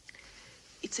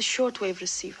 It's a shortwave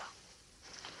receiver.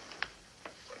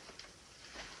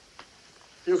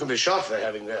 You can be shot for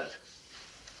having that.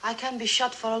 I can be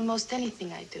shot for almost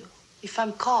anything I do, if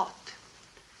I'm caught.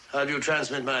 How do you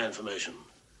transmit my information?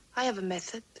 I have a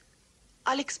method.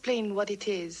 I'll explain what it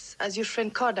is, as your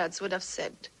friend Cornaz would have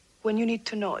said, when you need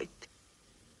to know it.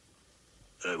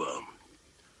 Very well.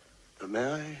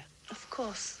 May I? Of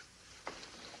course.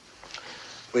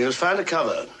 We must find a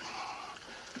cover.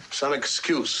 Some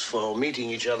excuse for meeting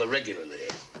each other regularly.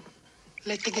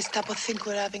 Let the Gestapo think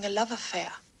we're having a love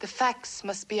affair. The facts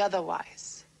must be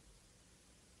otherwise.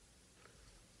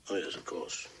 Oh, yes, of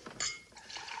course.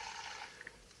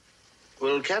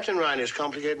 Will Captain Reinisch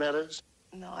complicate matters?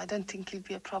 No, I don't think he'll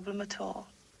be a problem at all.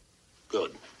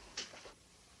 Good.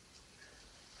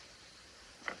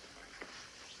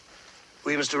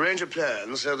 We must arrange a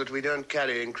plan so that we don't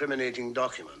carry incriminating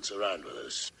documents around with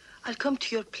us. I'll come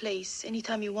to your place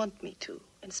anytime you want me to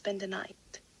and spend the night.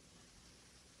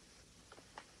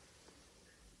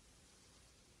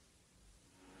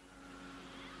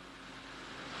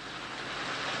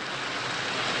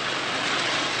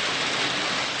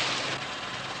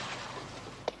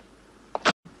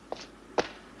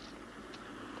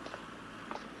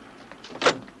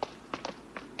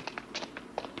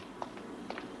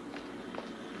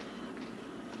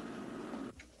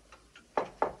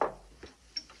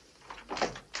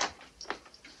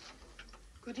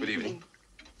 Good evening.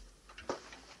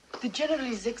 The general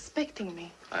is expecting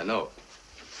me. I know.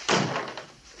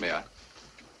 May I?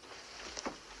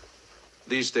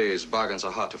 These days, bargains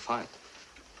are hard to find.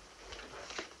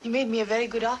 You made me a very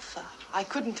good offer. I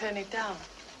couldn't turn it down.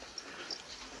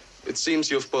 It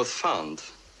seems you've both found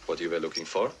what you were looking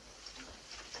for.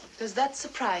 Does that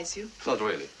surprise you? Not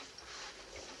really.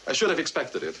 I should have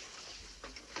expected it.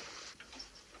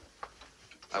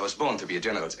 I was born to be a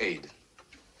general's aide.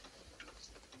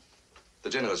 The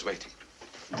general's waiting.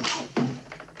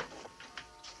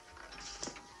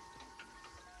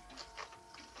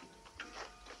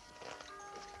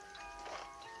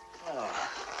 Ah,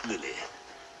 Lili.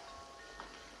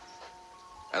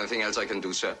 Anything else I can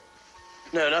do, sir?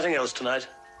 No, nothing else tonight.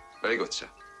 Very good, sir.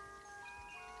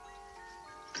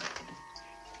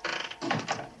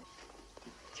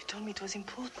 You told me it was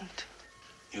important.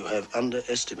 You have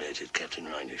underestimated Captain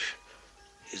Reinisch.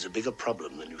 He's a bigger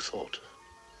problem than you thought.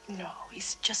 No,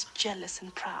 he's just jealous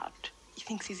and proud. He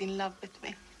thinks he's in love with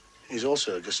me. He's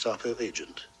also a Gestapo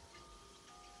agent.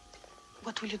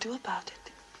 What will you do about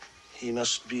it? He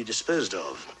must be disposed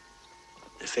of,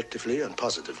 effectively and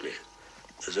positively.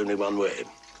 There's only one way.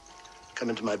 Come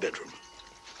into my bedroom.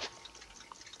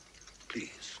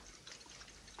 Please.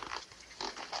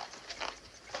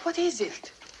 What is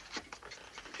it?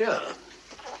 Here.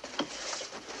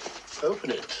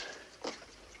 Open it.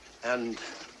 And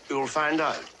you'll find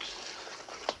out.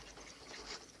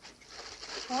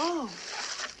 Oh,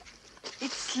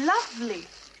 it's lovely.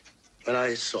 When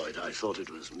I saw it, I thought it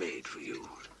was made for you.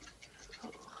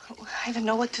 Oh, I don't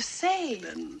know what to say.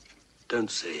 Then don't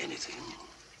say anything.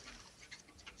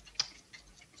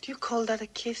 Do you call that a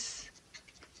kiss?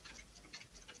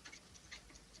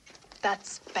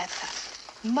 That's better.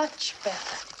 Much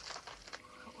better.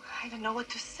 Oh, I don't know what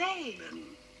to say. Then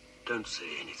don't say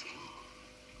anything.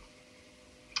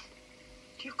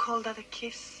 Do you call that a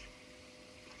kiss?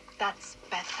 That's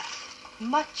better.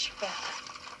 Much better.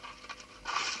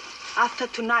 After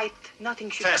tonight, nothing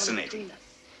should come Fascinating. between us.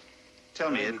 Tell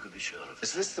me, You could be sure of it.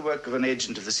 is this the work of an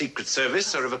agent of the Secret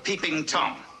Service or of a peeping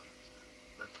Tom?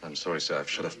 I'm sorry, sir. I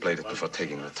should have played it before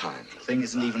taking the time. The thing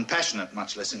isn't even passionate,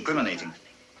 much less incriminating.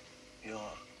 Your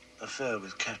affair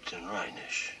with Captain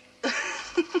Reinisch.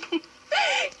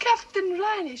 Captain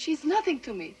Reinisch, he's nothing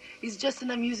to me. He's just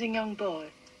an amusing young boy.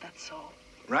 That's all.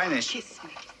 Reinisch, Kiss me.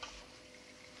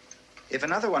 if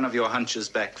another one of your hunches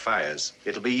backfires,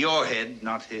 it'll be your head,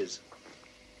 not his.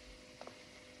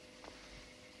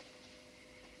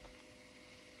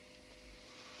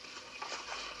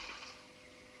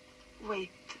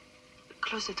 Wait.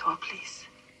 Close the door, please.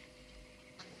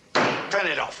 Turn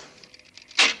it off.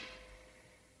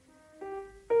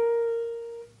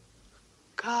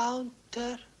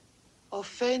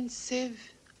 Counter-offensive.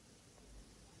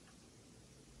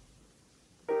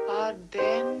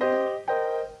 Ardennes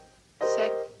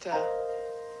sector.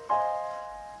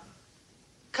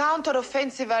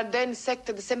 Counter-offensive Ardennes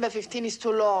sector, December 15 is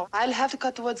too long. I'll have to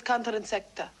cut towards counter and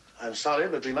sector. I'm sorry,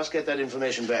 but we must get that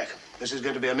information back. This is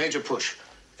going to be a major push.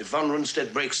 If von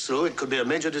Rundstedt breaks through, it could be a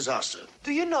major disaster.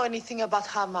 Do you know anything about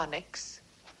harmonics?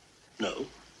 No.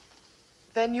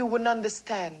 Then you wouldn't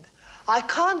understand. I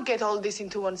can't get all this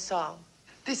into one song.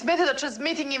 This method of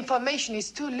transmitting information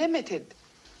is too limited.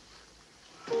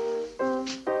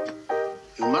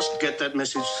 You must get that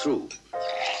message through.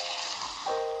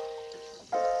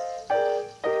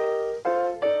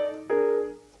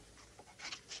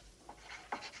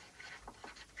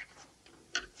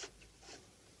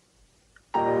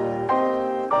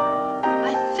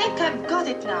 I think I've got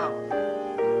it now.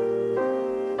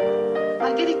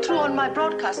 I'll get it through on my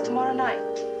broadcast tomorrow night.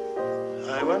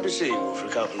 I won't be seeing you for a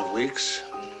couple of weeks.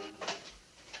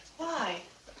 Why?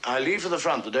 I leave for the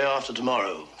front the day after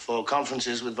tomorrow for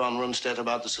conferences with von Rundstedt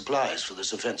about the supplies for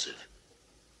this offensive.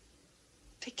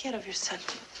 Take care of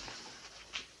yourself.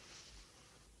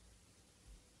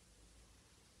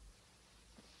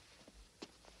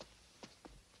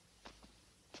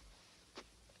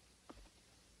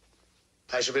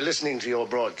 I shall be listening to your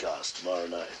broadcast tomorrow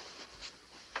night.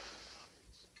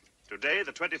 Today,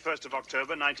 the 21st of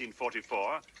October,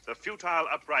 1944, the futile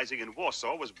uprising in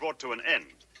Warsaw was brought to an end.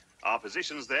 Our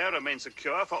positions there remain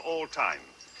secure for all time.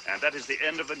 And that is the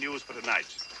end of the news for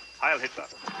tonight. Heil Hitler.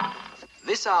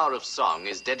 This hour of song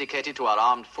is dedicated to our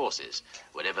armed forces,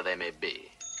 wherever they may be.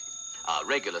 Our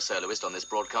regular soloist on this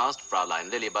broadcast,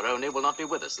 Fraulein Lili Baroni, will not be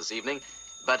with us this evening,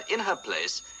 but in her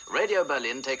place, Radio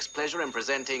Berlin takes pleasure in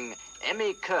presenting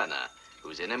Emmy Kerner,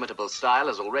 whose inimitable style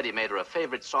has already made her a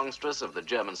favorite songstress of the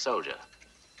German soldier.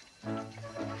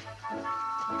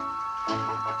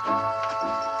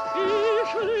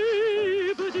 Ich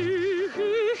liebe dich,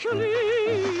 ich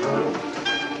liebe.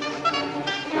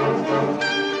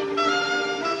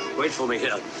 Wait for me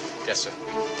here. Yes, sir.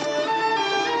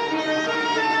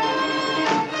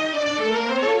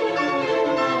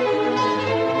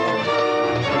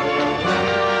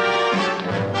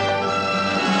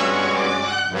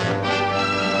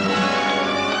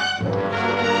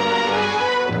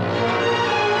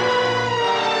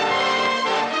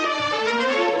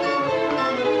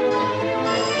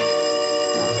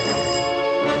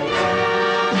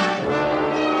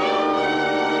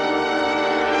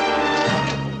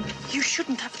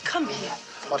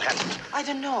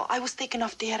 don't know. I was taken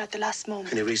off the air at the last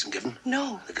moment. Any reason given?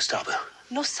 No. The Gestapo?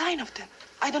 No sign of them.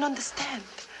 I don't understand.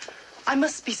 I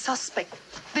must be suspect.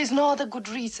 There's no other good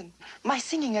reason. My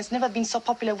singing has never been so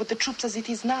popular with the troops as it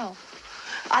is now.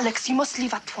 Alex, you must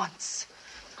leave at once.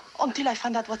 Until I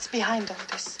find out what's behind all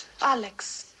this.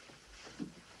 Alex.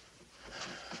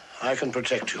 I can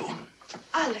protect you.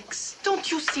 Alex, don't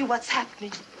you see what's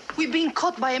happening? We're being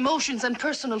caught by emotions and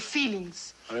personal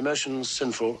feelings. Are emotions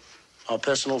sinful? Are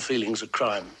personal feelings a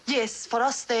crime? Yes, for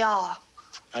us they are.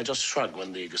 I just shrug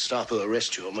when the Gestapo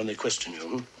arrest you and when they question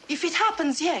you. If it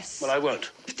happens, yes. Well, I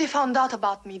won't. If they found out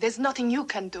about me, there's nothing you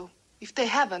can do. If they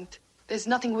haven't, there's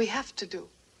nothing we have to do.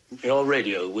 Your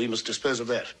radio, we must dispose of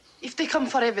that. If they come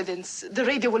for evidence, the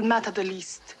radio will matter the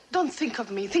least. Don't think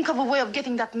of me. Think of a way of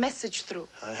getting that message through.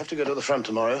 I have to go to the front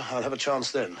tomorrow. I'll have a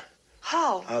chance then.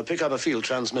 How? I'll pick up a field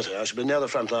transmitter. I shall be near the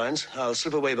front lines. I'll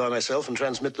slip away by myself and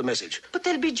transmit the message. But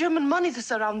there'll be German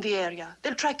monitors around the area.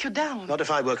 They'll track you down. Not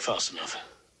if I work fast enough.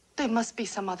 There must be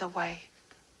some other way.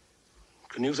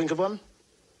 Can you think of one?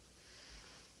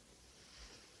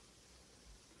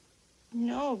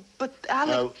 No, but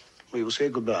Alex... Now, we will say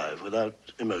goodbye without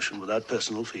emotion, without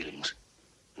personal feelings.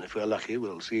 And if we're lucky,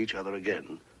 we'll see each other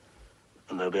again.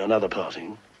 And there'll be another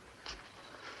parting.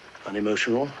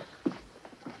 Unemotional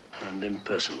and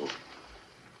impersonal.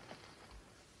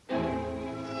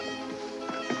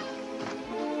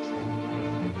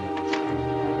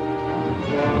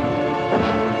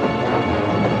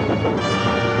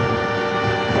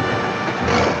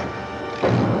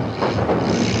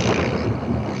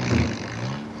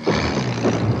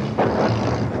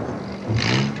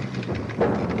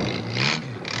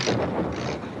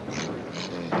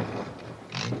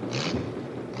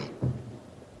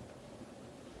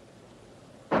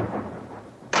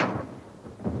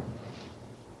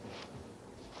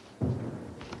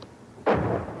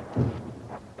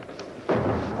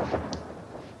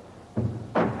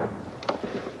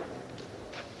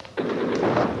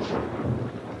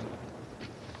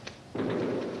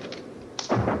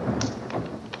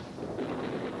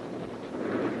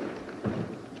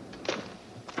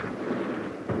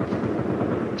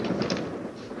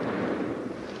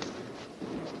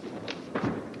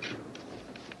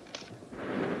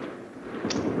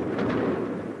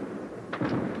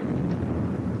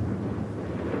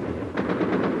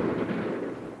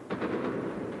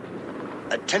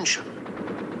 Attention.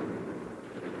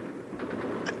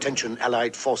 Attention,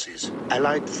 Allied forces.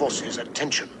 Allied forces,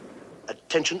 attention.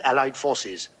 Attention, Allied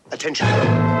forces. Attention.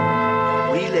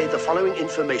 Relay the following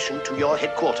information to your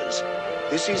headquarters.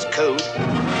 This is code.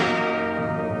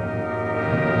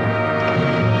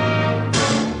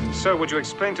 Sir, would you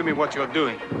explain to me what you're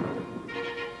doing?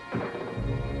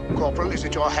 Corporal, is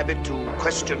it your habit to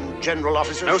question general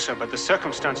officers? No, sir, but the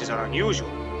circumstances are unusual.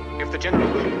 If the general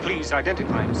will please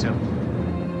identify himself.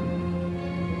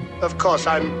 Of course,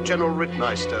 I'm General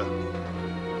Rittmeister.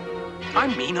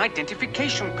 I mean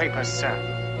identification papers, sir.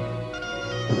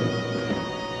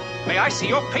 May I see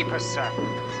your papers, sir?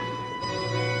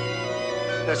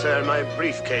 Yes, sir, in my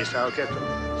briefcase. I'll get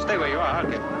them. Stay where you are. I'll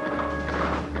get them.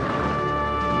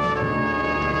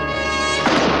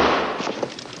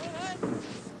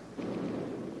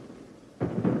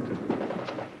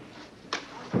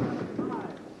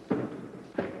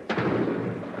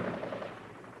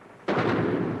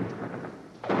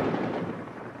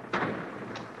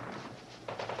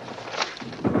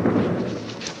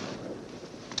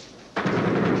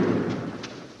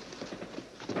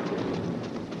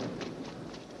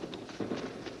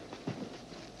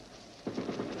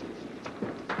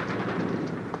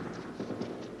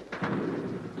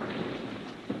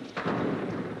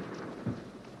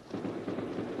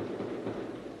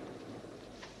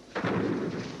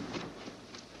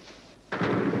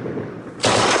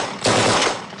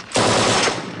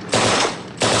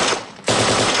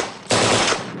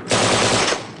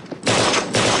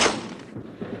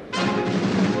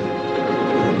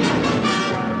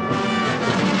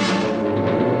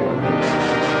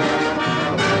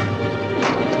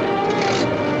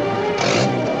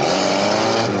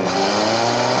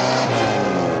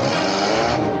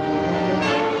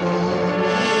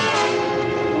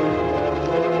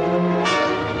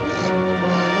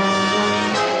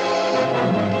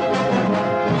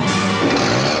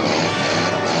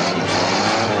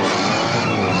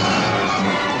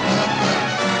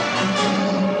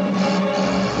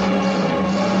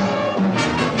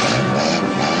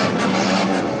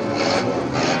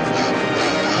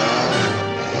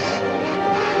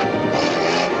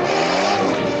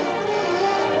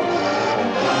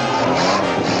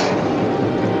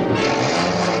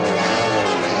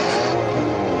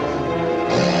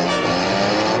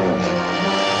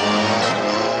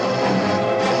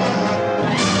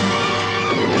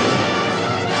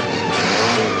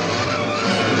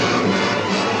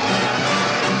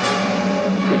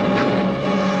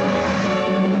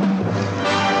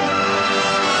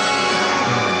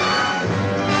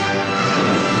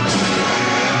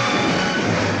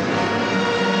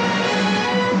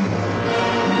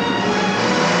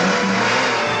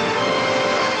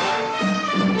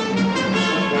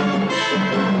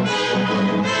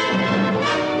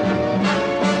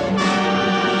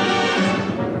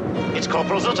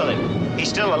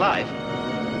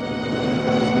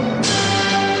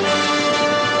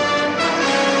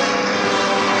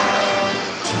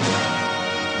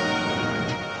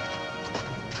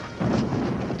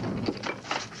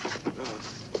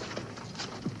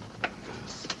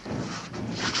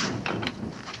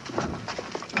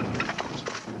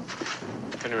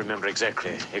 Remember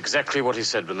exactly what he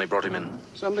said when they brought him in.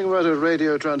 Something about a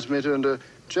radio transmitter and a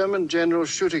German general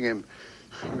shooting him.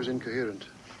 He was incoherent.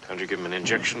 Can't you give him an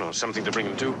injection or something to bring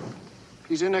him to?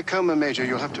 He's in a coma, Major.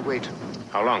 You'll have to wait.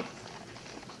 How long?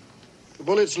 The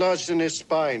bullet's lodged in his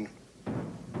spine.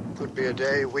 Could be a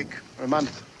day, a week, or a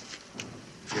month.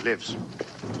 If he lives.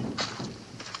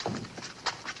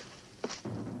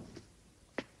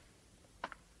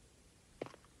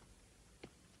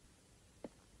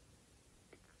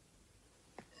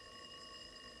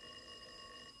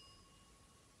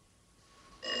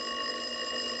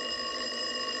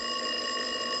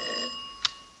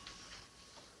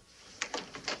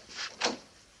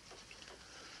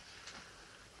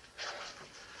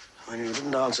 When you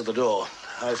didn't answer the door,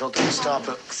 I thought the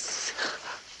Gestapo...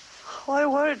 Oh, I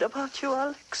worried about you,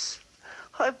 Alex.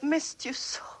 I've missed you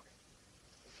so.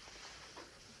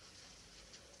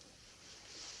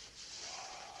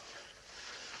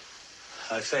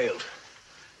 I failed.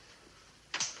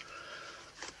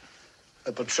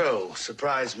 A patrol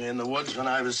surprised me in the woods when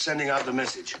I was sending out the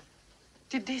message.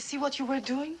 Did they see what you were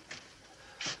doing?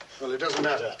 Well, it doesn't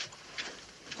matter.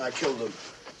 I killed them.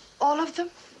 All of them?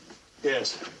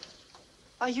 Yes.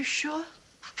 Are you sure?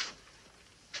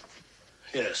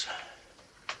 Yes.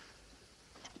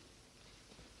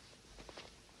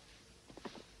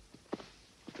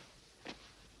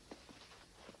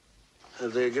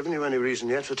 Have they given you any reason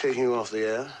yet for taking you off the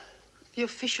air? The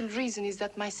official reason is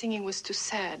that my singing was too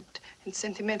sad and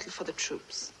sentimental for the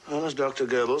troops. Well, as Dr.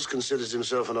 Goebbels considers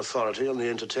himself an authority on the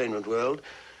entertainment world,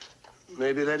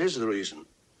 maybe that is the reason.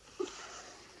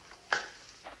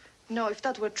 No, if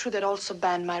that were true, they'd also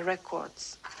ban my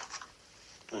records.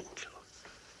 Thank you.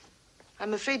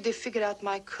 I'm afraid they figured out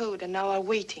my code and now are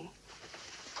waiting.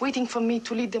 Waiting for me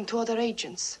to lead them to other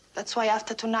agents. That's why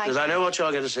after tonight... Because I know what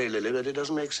you're going to say, Lili, but it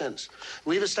doesn't make sense.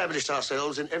 We've established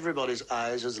ourselves in everybody's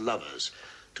eyes as lovers.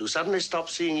 To suddenly stop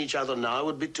seeing each other now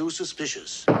would be too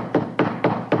suspicious.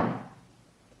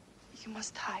 You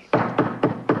must hide.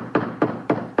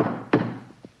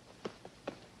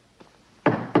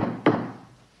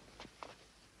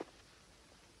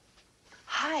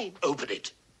 Hide. Open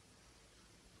it.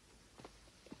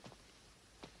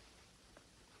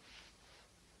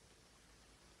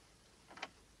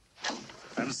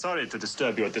 I'm sorry to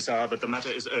disturb you at this hour, but the matter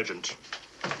is urgent.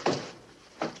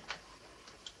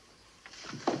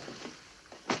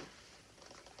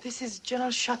 This is General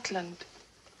Schottland.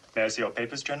 May I see your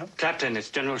papers, General? Captain, it's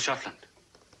General Schottland.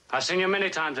 I've seen you many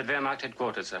times at Wehrmacht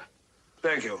headquarters, sir.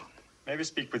 Thank you. May we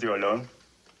speak with you alone?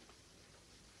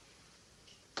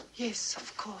 Yes,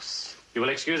 of course. You will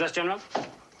excuse us, General?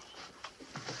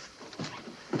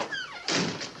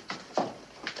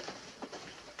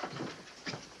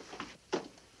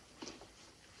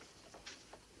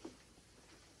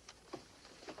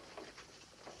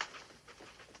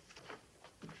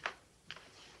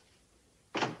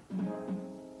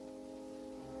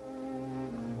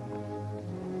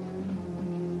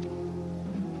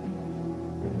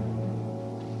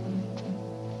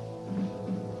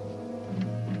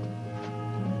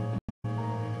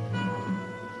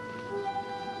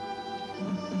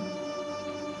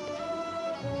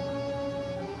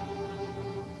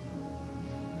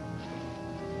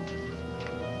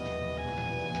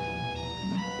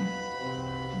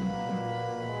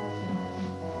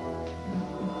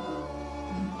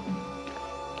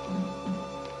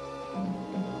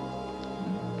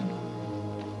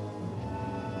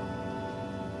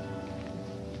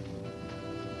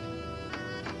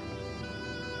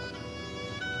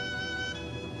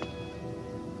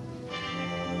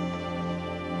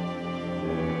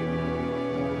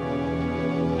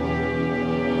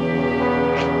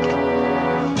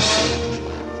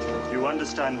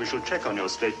 We shall check on your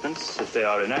statements. If they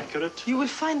are inaccurate... You will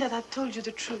find that I've told you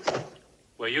the truth.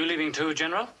 Were you leaving too,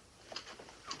 General?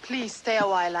 Please stay a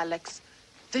while, Alex.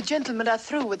 The gentlemen are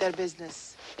through with their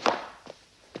business.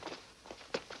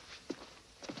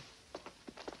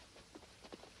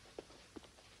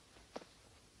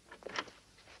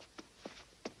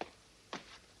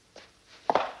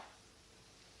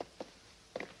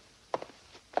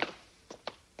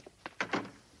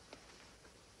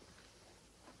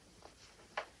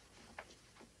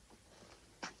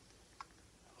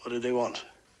 What did they want?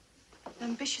 An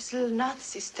ambitious little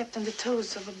Nazi stepped on the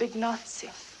toes of a big Nazi.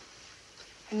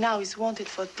 And now he's wanted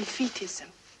for defeatism.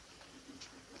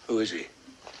 Who is he?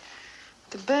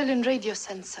 The Berlin radio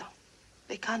sensor.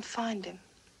 They can't find him.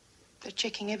 They're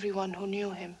checking everyone who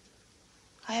knew him.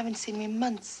 I haven't seen him in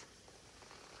months.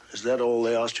 Is that all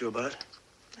they asked you about?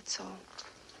 That's all.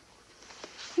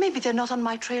 Maybe they're not on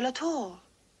my trail at all.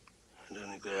 I don't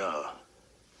think they are.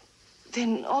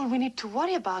 Then all we need to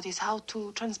worry about is how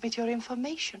to transmit your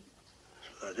information.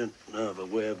 I don't know of a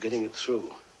way of getting it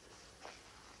through.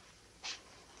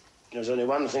 There's only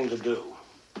one thing to do.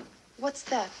 What's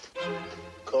that?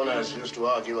 Cornaz used to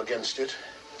argue against it,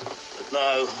 but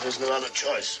now there's no other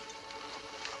choice.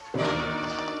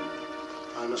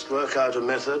 I must work out a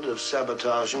method of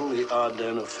sabotaging the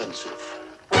Ardennes offensive.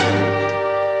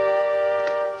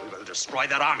 We will destroy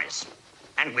their armies,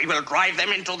 and we will drive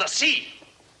them into the sea.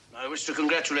 I wish to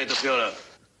congratulate the Fuhrer.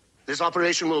 This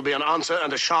operation will be an answer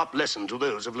and a sharp lesson to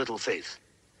those of little faith.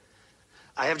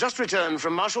 I have just returned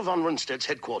from Marshal von Rundstedt's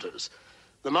headquarters.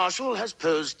 The Marshal has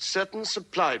posed certain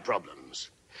supply problems.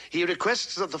 He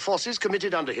requests that the forces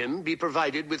committed under him be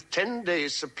provided with 10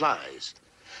 days' supplies.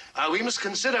 We must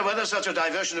consider whether such a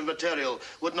diversion of material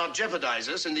would not jeopardize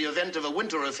us in the event of a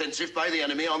winter offensive by the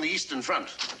enemy on the Eastern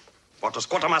Front. What does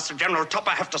Quartermaster General Topper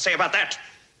have to say about that?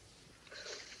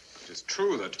 It is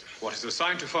true that what is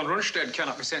assigned to von Rundstedt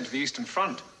cannot be sent to the Eastern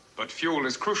Front, but fuel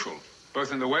is crucial,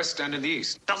 both in the West and in the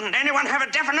East. Doesn't anyone have a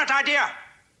definite idea?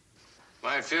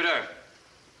 Mein Führer,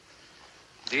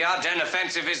 the Ardennes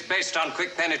offensive is based on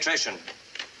quick penetration.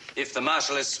 If the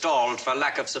Marshal is stalled for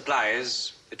lack of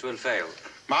supplies, it will fail.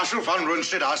 Marshal von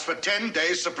Rundstedt asked for 10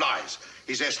 days' supplies.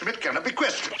 His estimate cannot be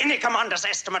questioned. Any commander's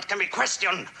estimate can be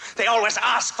questioned. They always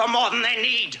ask for more than they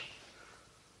need.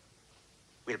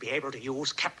 We'll be able to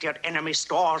use captured enemy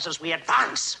stores as we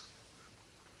advance.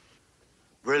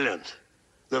 Brilliant.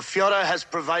 The Fuhrer has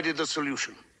provided the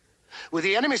solution. With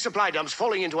the enemy supply dumps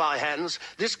falling into our hands,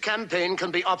 this campaign can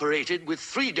be operated with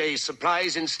 3 days'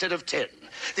 supplies instead of 10.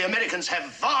 The Americans have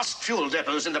vast fuel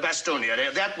depots in the Bastogne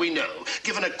area, that we know.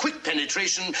 Given a quick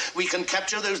penetration, we can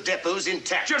capture those depots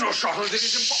intact. General Schottland, it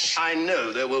is impossible. I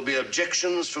know there will be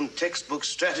objections from textbook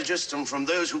strategists and from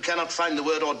those who cannot find the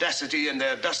word audacity in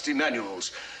their dusty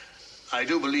manuals. I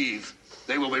do believe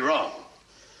they will be wrong.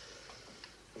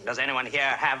 Does anyone here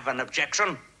have an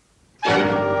objection?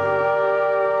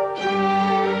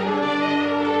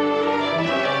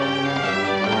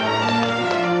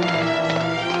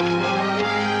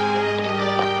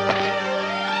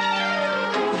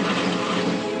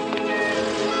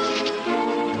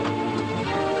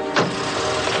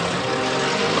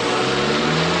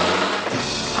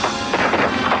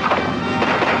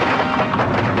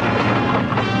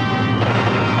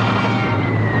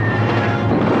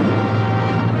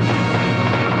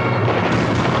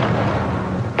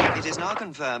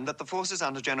 Confirmed that the forces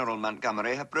under General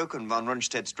Montgomery have broken von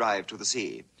Rundstedt's drive to the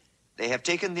sea. They have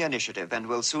taken the initiative and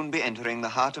will soon be entering the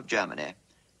heart of Germany.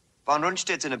 Von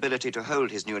Rundstedt's inability to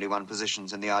hold his newly won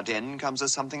positions in the Ardennes comes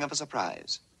as something of a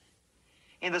surprise.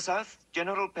 In the south,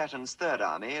 General Patton's Third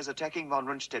Army is attacking von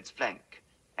Rundstedt's flank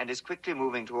and is quickly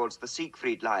moving towards the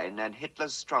Siegfried Line and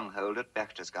Hitler's stronghold at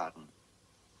Berchtesgaden.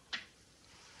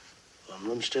 Von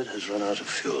Rundstedt has run out of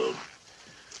fuel.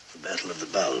 The Battle of the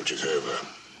Bulge is over.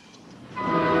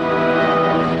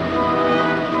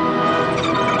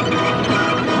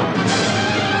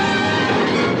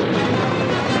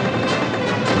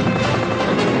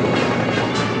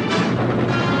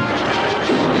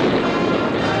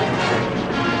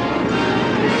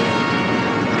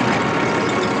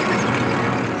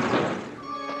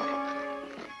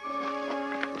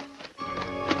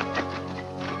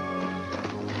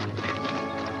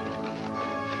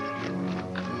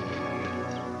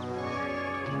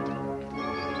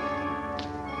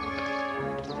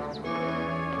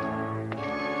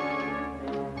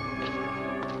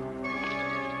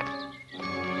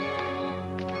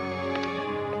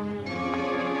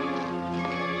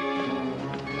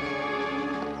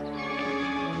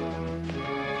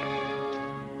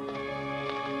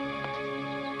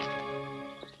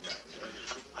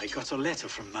 I got a letter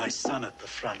from my son at the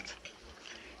front.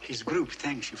 His group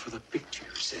thanks you for the picture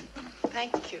you sent them.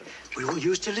 Thank you. We all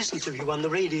used to listen to you on the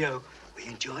radio. We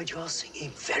enjoyed your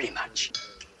singing very much.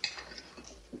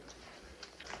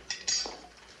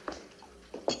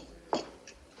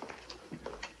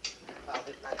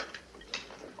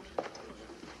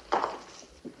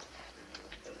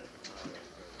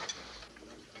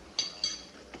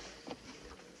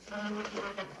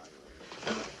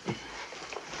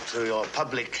 So your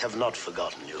public have not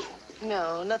forgotten you?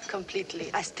 No, not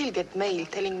completely. I still get mail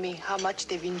telling me how much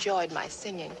they've enjoyed my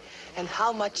singing and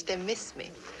how much they miss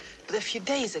me. But a few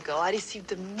days ago, I received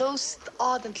the most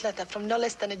ardent letter from no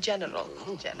less than a general.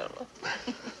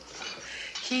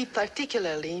 He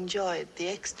particularly enjoyed the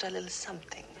extra little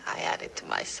something I added to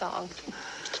my song.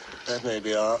 That may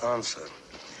be our answer.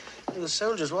 The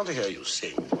soldiers want to hear you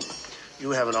sing.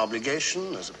 You have an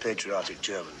obligation as a patriotic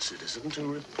German citizen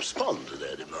to respond to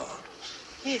their demands.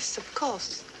 Yes, of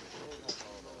course.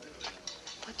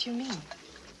 What do you mean?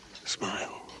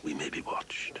 Smile. We may be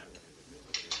watched.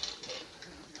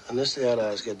 Unless the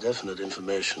Allies get definite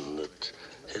information that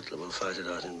Hitler will fight it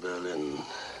out in Berlin,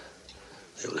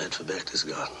 they will head for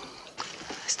Berchtesgaden.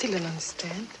 I still don't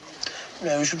understand.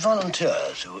 No, you should volunteer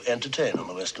to entertain on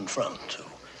the Western Front, to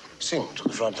sing to the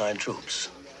frontline troops.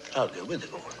 I'll go with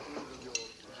you.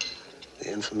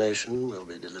 The information will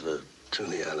be delivered to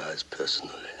the Allies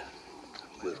personally.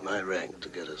 With my rank to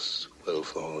get us well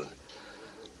forward,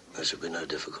 there should be no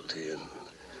difficulty in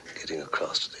getting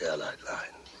across to the Allied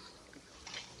line.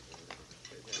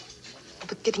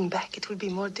 But getting back, it will be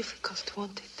more difficult,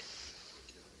 won't it?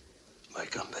 Why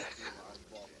come back?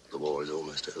 The war is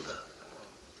almost over.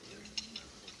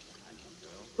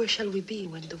 Where shall we be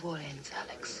when the war ends,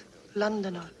 Alex?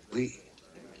 London or...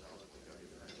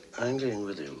 I'm going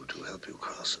with you to help you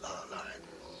cross our line.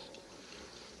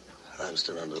 I'm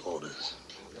still under orders.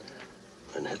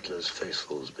 When Hitler's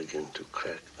faithfuls begin to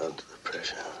crack under the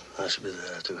pressure, I shall be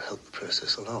there to help the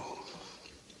process along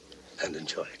and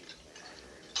enjoy it.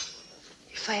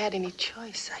 If I had any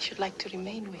choice, I should like to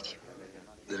remain with you.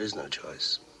 There is no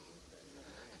choice.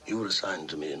 You were assigned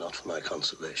to me not for my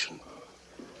consolation,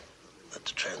 but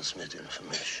to transmit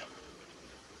information.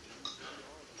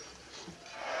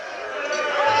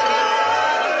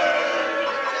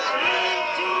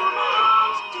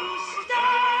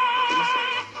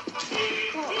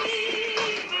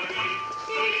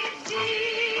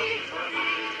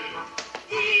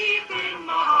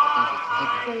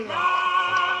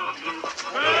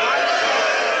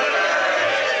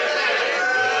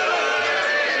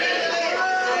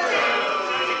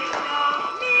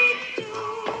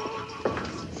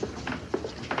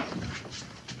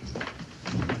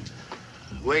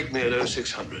 Wake me at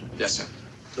 0600. Yes, sir.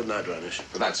 Good night, Reinisch.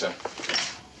 Good night, sir.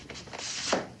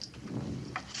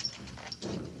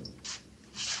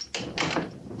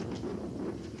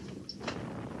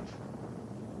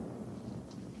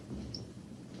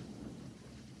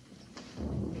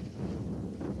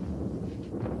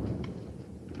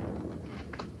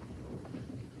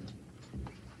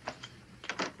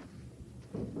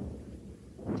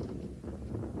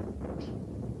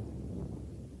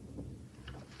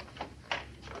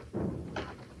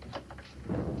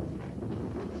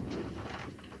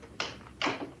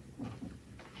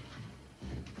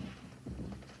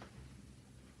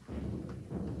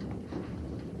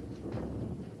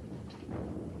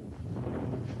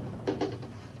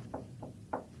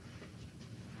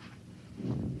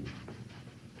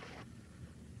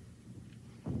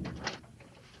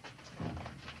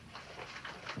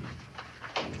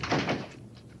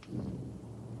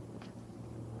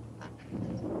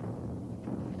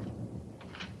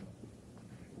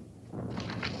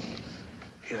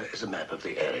 Here is a map of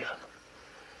the area.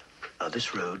 Now,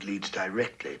 this road leads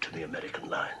directly to the American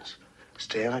lines.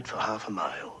 Stay on it for half a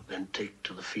mile, then take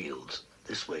to the fields.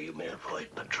 This way you may avoid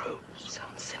patrols.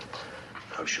 Sounds simple.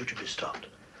 Now, should you be stopped,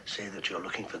 say that you're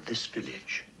looking for this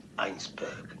village,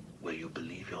 Einsberg, where you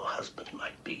believe your husband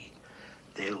might be.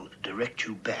 They'll direct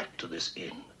you back to this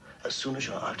inn. As soon as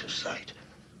you're out of sight,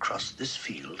 cross this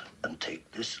field and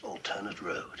take this alternate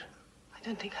road. I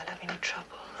don't think I'll have any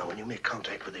trouble. Now, when you make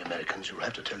contact with the Americans, you'll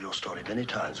have to tell your story many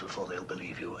times before they'll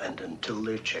believe you, and until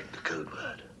they check the code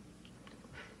word.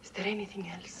 Is there anything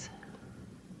else?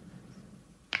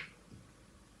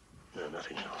 No,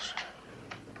 nothing else.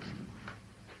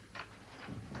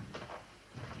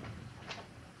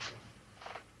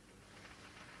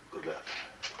 Good luck.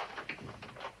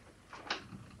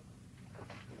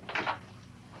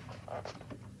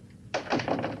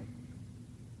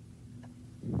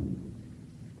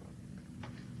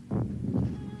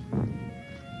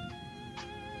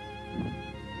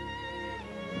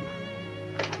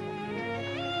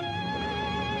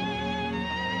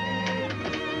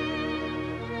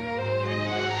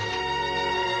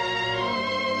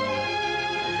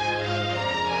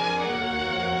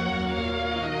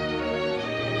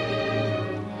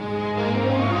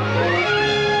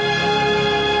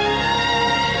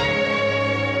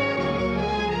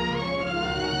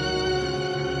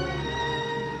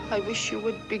 I wish you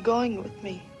would be going with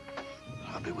me.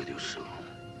 I'll be with you soon.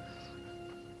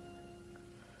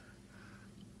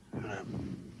 You know,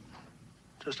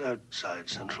 just outside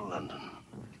central London,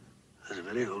 there's a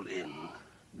very old inn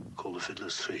called the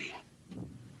Fiddler's Three.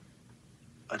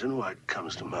 I don't know why it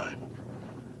comes to mind,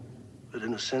 but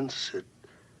in a sense, it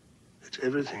It's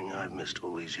everything I've missed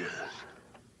all these years.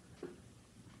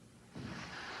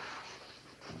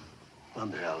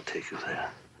 One day I'll take you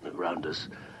there. And around us,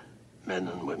 men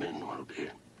and women will be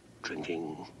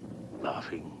drinking,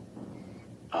 laughing,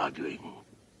 arguing.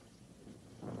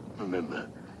 Remember,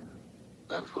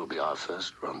 that will be our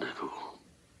first rendezvous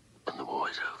when the war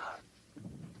is over.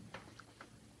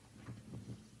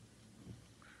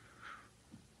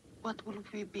 What will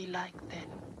we be like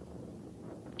then?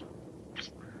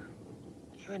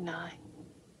 You and I.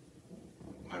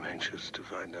 I'm anxious to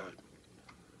find out.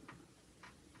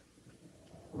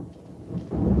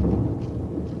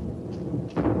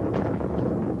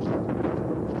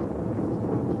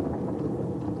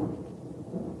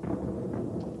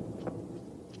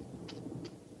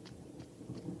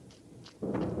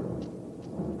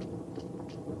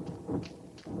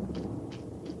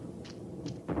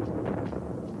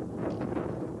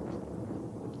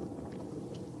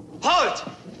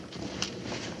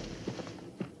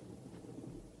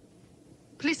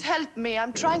 Please help me.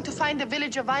 I'm trying to find the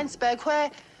village of Weinsberg where...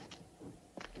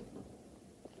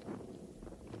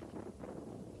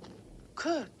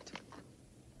 Kurt.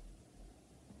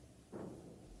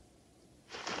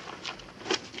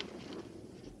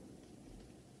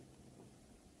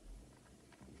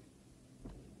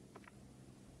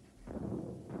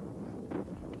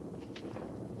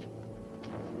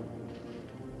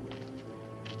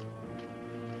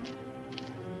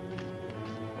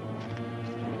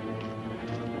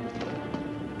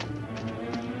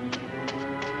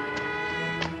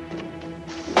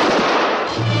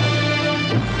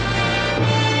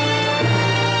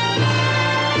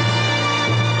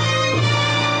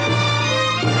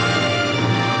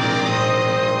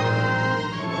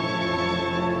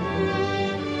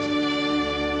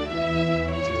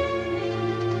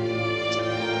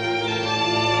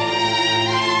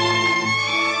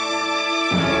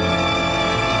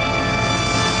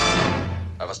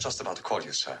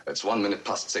 Sir. It's 1 minute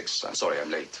past 6. I'm sorry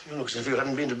I'm late. You look as if you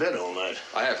hadn't been to bed all night.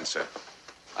 I haven't, sir.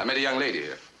 I met a young lady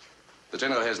here. The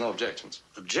general has no objections.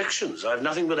 Objections? I've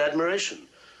nothing but admiration.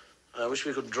 I wish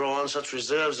we could draw on such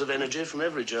reserves of energy from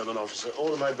every German officer.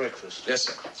 Order my breakfast. Yes,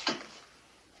 sir.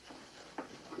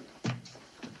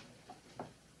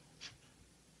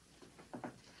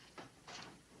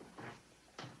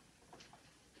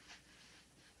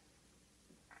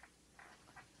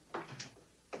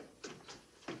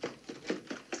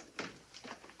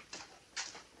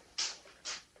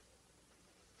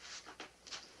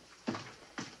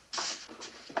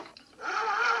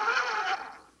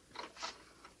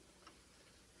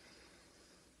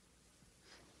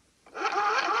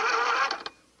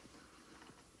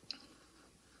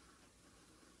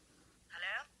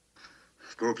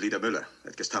 Group Leader Müller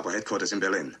at Gestapo headquarters in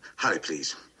Berlin. Hurry,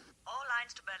 please. All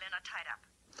lines to Berlin are tied up.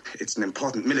 It's an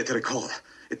important military call.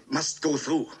 It must go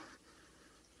through.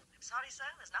 I'm sorry, sir.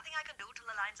 There's nothing I can do till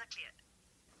the lines are cleared.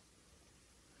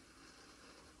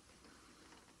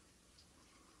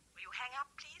 Will you hang up,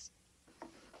 please?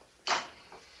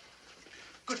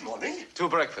 Good morning. 2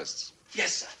 breakfasts.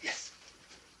 Yes, sir. Yes.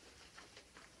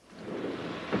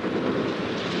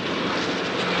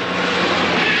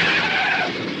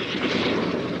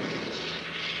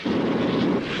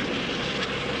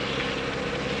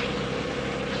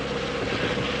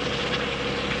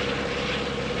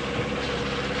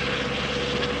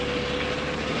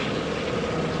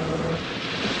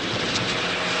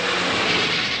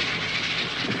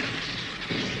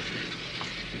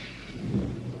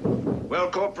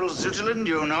 Corporal Switzerland,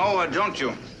 you know or don't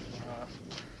you?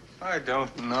 I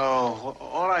don't know.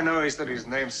 All I know is that his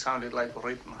name sounded like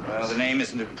Rittmer. Well, the name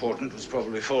isn't important. It was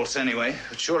probably false anyway.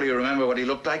 But surely you remember what he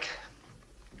looked like?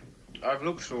 I've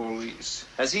looked through all these.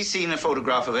 Has he seen a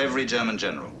photograph of every German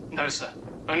general? No, sir.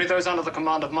 Only those under the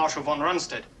command of Marshal von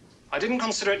Rundstedt. I didn't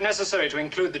consider it necessary to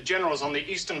include the generals on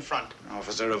the Eastern Front. An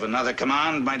officer of another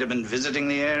command might have been visiting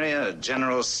the area. A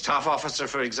general staff officer,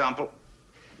 for example.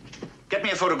 Get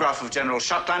me a photograph of General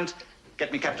Schottland.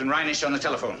 Get me Captain Reinisch on the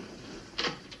telephone.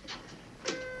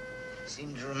 I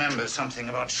seem to remember something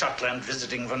about Schottland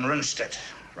visiting von Rundstedt.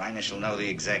 Reinisch will know the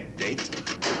exact date.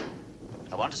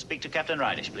 I want to speak to Captain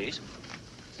Reinisch, please.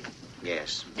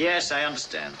 Yes. Yes, I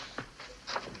understand.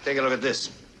 Take a look at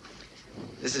this.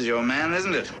 This is your man,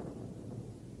 isn't it?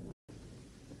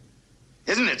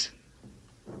 Isn't it?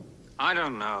 I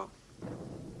don't know.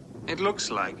 It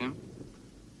looks like him,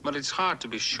 but it's hard to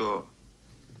be sure.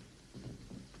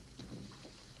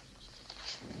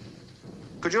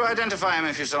 Could you identify him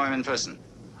if you saw him in person?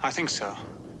 I think so.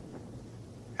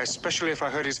 Especially if I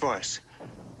heard his voice.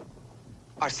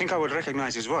 I think I would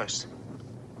recognize his voice.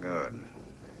 Good.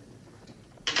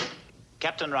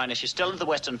 Captain Reinisch is still at the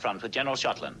Western Front with General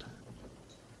Schottland.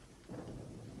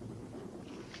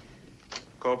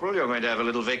 Corporal, you're going to have a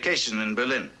little vacation in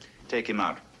Berlin. Take him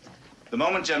out. The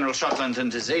moment General Schottland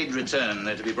and his aide return,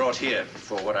 they're to be brought here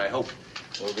for what I hope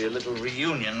will be a little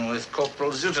reunion with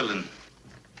Corporal Zuterlin.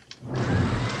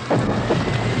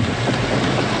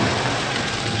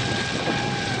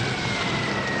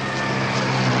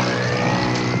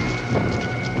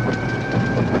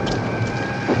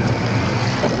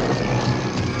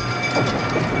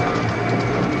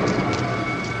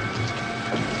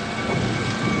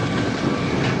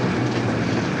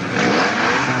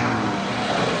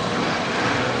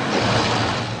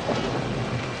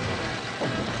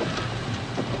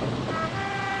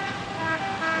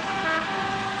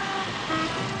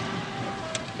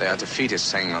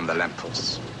 Defeatists hanging on the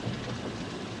lampposts.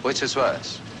 Which is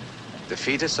worse,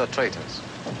 defeatists or traitors?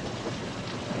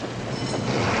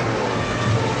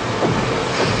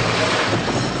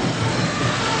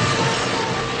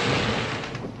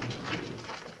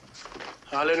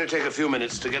 I'll only take a few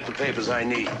minutes to get the papers I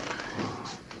need.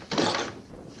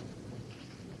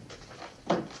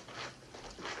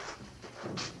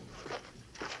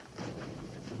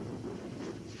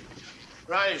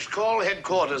 Reinisch, call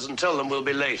headquarters and tell them we'll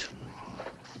be late.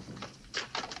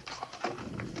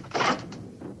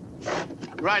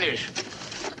 Reinisch.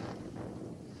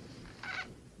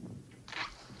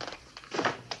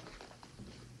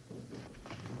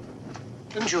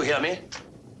 Didn't you hear me?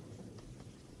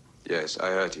 Yes, I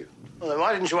heard you. Well, then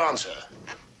why didn't you answer?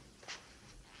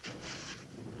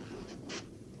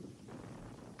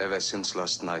 Ever since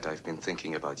last night, I've been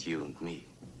thinking about you and me.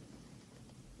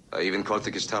 I even called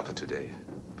the Gestapo today,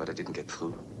 but I didn't get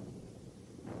through.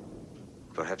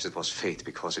 Perhaps it was fate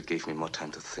because it gave me more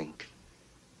time to think.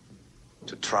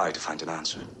 To try to find an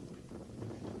answer.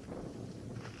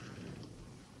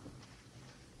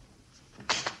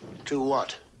 To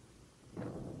what?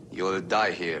 You'll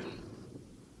die here.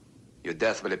 Your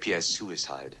death will appear as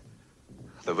suicide.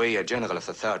 The way a general of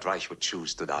the Third Reich would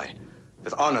choose to die.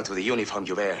 With honor to the uniform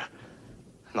you wear.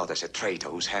 Not as a traitor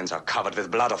whose hands are covered with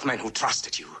blood of men who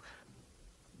trusted you.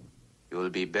 You will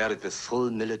be buried with full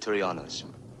military honors.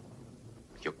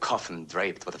 Your coffin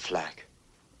draped with a flag.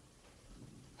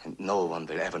 And no one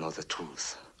will ever know the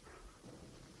truth.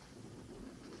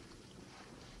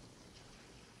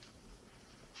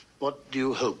 What do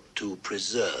you hope to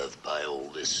preserve by all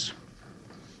this?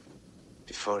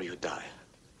 Before you die,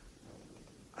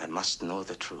 I must know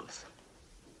the truth.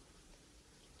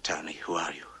 Tell me, who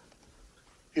are you?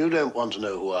 You don't want to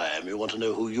know who I am. You want to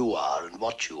know who you are and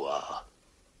what you are.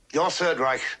 Your Third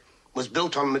Reich was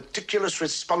built on meticulous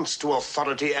response to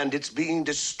authority, and it's being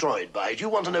destroyed by it. You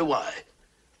want to know why?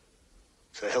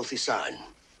 It's a healthy sign.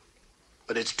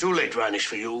 But it's too late, Reinisch,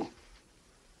 for you.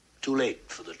 Too late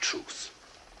for the truth.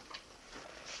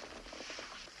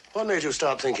 What made you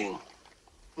start thinking?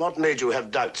 What made you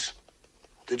have doubts?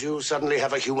 Did you suddenly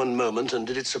have a human moment, and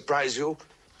did it surprise you?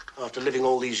 After living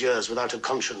all these years without a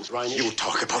conscience, Reinisch? You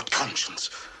talk about conscience.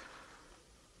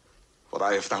 What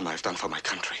I have done for my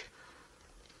country.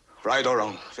 Right or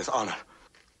wrong, with honor.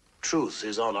 Truth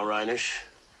is honor, Reinisch,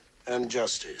 and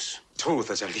justice.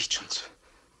 Truth is allegiance.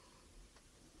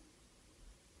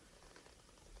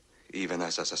 Even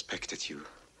as I suspected you,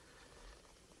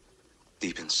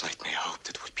 deep inside me, I hoped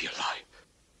it would be a lie.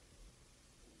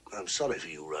 I'm sorry for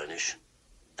you, Reinisch,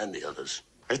 and the others.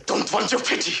 I don't want your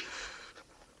pity.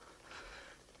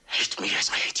 Hate me as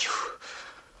I hate you.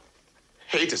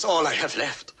 Hate is all I have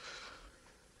left.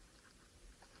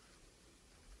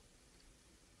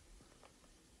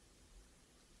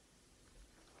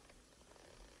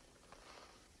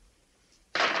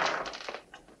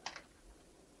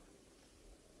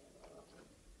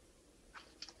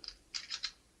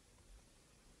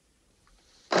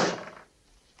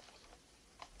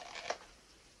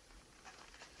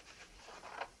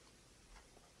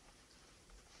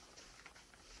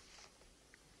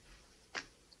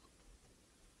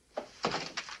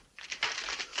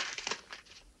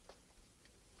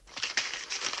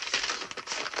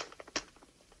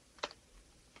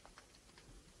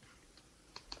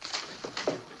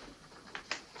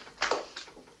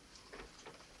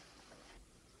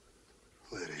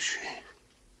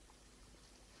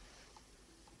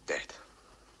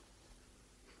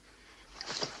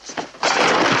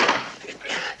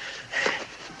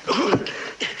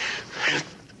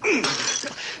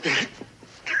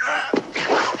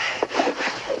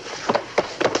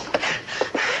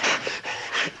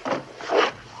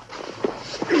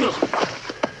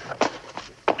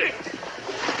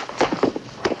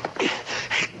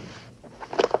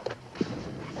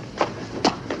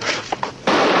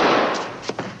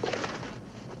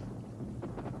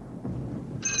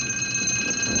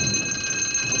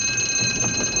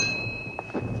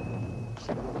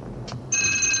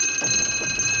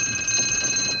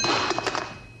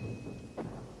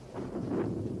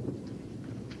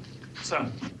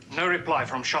 reply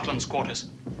from Schottland's quarters.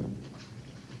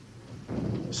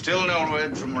 Still no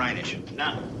word from Reinisch.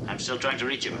 No, I'm still trying to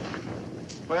reach him.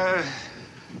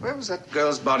 Where was that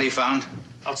girl's body found?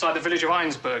 Outside the village of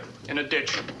Einsberg, in a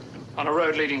ditch, on a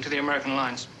road leading to the American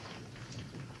lines.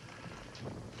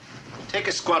 Take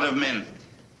a squad of men.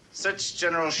 Search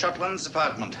General Schottland's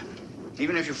apartment.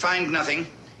 Even if you find nothing,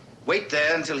 wait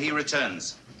there until he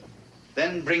returns.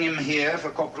 Then bring him here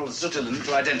for Corporal Sutherland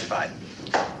to identify.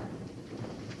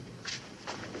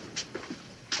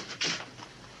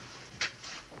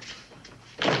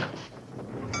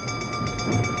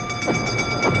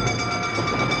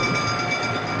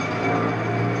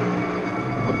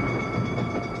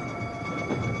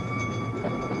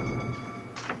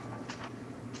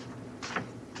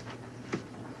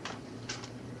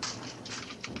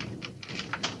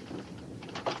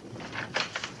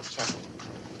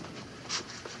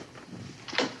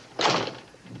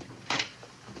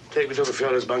 Take me to the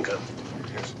Führer's bunker.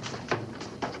 Yes.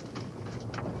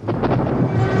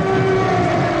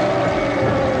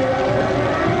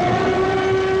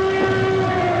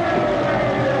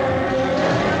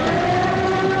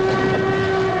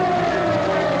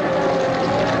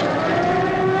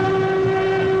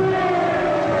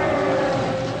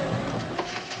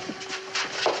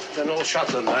 General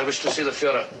Schottland, I wish to see the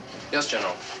Führer. Yes,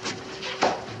 General.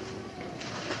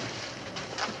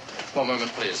 One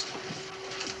moment, please.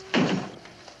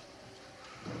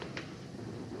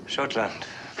 Schottland.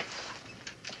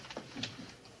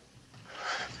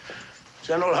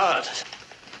 General Hudd.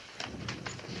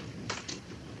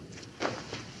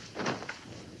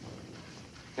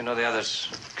 You know the others.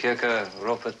 Kirke,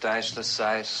 Rupert, Deichler,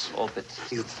 Seiss, Orbit.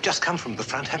 You've just come from the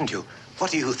front, haven't you?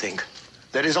 What do you think?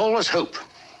 There is always hope.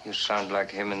 You sound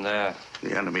like him in there.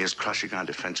 The enemy is crushing our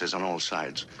defenses on all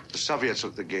sides. The Soviets are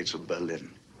at the gates of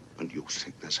Berlin. And you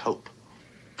think there's hope?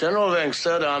 General Wenck's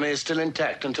Third Army is still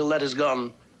intact. Until that is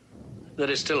gone, there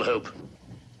is still hope.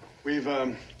 We've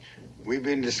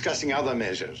been discussing other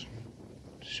measures.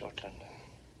 Schottland.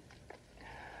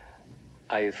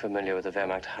 Are you familiar with the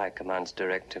Wehrmacht High Command's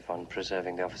directive on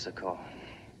preserving the officer corps?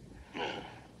 No.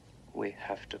 We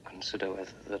have to consider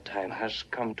whether the time has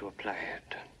come to apply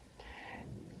it.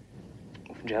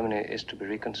 If Germany is to be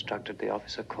reconstructed, the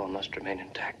officer corps must remain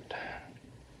intact.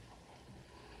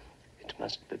 It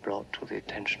must be brought to the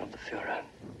attention of the Führer.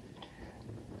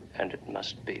 And it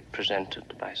must be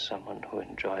presented by someone who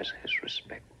enjoys his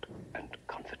respect and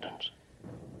confidence.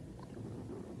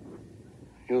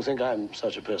 You think I'm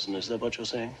such a person? Is that what you're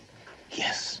saying?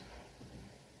 Yes.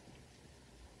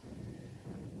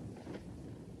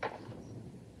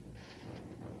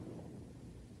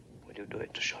 Will you do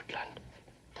it to Schottland?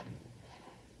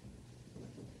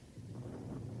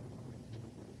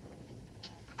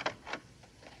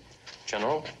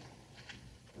 General?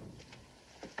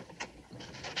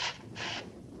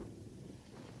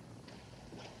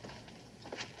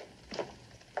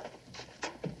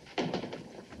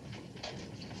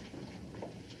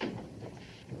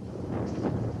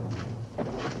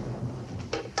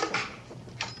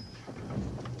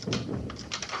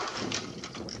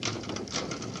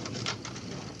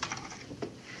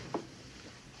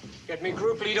 Get me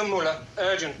Group Leader Müller.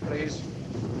 Urgent, please.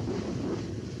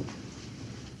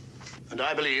 And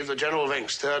I believe that General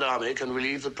Wenck's Third Army can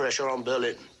relieve the pressure on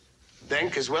Berlin.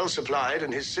 Wenck is well supplied,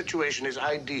 and his situation is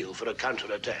ideal for a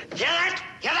counterattack. Hear that?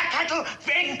 Hear that, Keitel?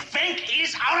 Wenck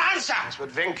is our answer. Yes,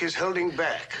 but Wenck is holding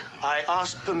back. I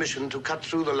asked permission to cut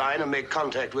through the line and make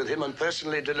contact with him and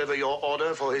personally deliver your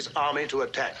order for his army to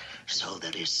attack. So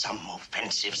there is some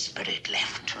offensive spirit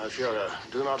left. My Führer,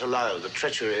 do not allow the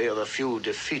treachery of a few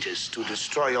defeatists to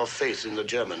destroy your faith in the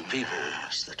German people.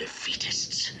 Yes, the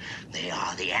defeatists. They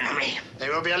are the enemy. They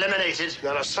will be eliminated.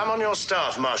 There are some on your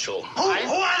staff, Marshal. Who are they?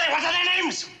 What are their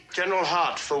names? General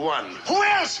Hart, for one. Who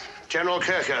else? General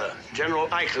Kirke, General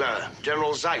Eichler,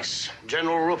 General Seiss,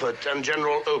 General Rupert, and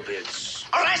General Opitz.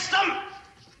 Arrest them!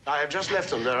 I have just left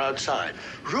them. They're outside.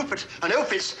 Rupert and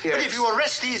Opitz? Yes. But if you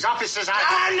arrest these officers,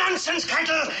 nonsense,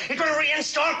 Keitel! It will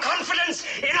reinstall confidence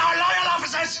in our loyal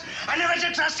officers. I never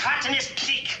did trust Hart and his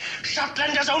clique.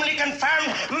 Schottland has only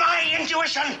confirmed my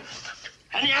intuition.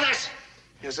 Any others?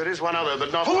 Yes, there is one other,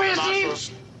 but not... Who is Marshals.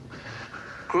 He?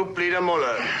 Group Leader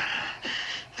Müller.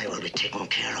 They will be taken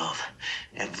care of.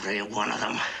 Every one of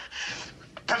them.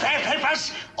 Prepare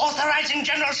papers authorizing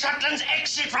General Schottland's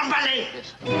exit from Berlin.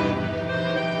 Yes.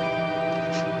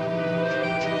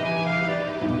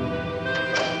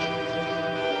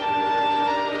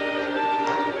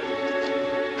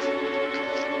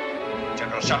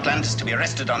 Schottland is to be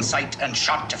arrested on sight and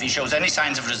shot if he shows any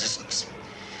signs of resistance.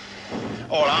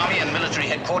 All army and military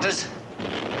headquarters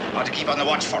are to keep on the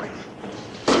watch for him.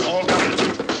 All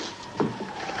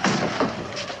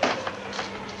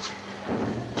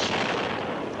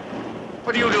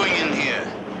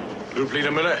Group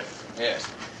Leader Müller? Yes.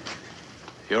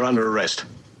 You're under arrest.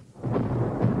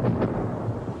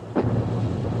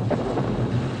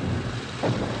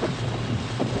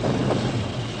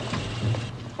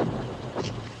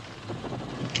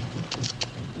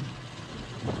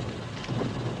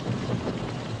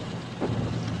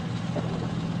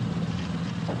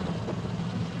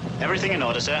 Everything in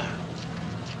order, sir.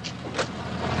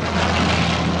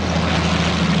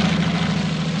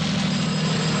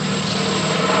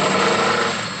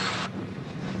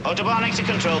 Autobahn exit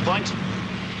control point.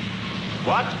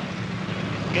 What?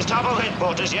 Gestapo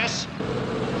headquarters, yes?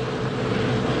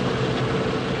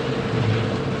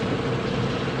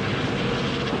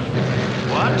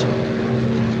 What?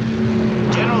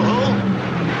 General who?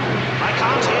 I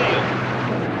can't hear you.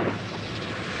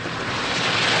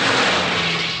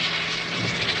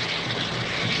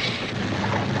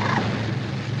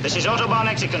 This is Autobahn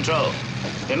exit control.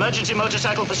 Emergency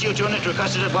motorcycle pursuit unit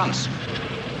requested at once.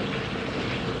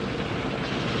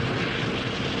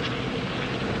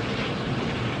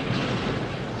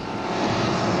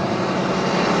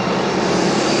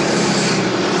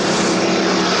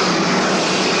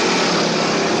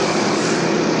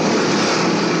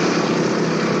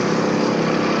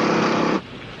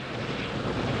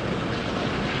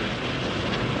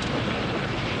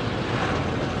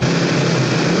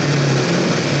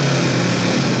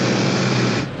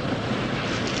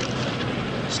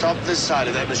 Stop this side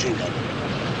of that machine gun.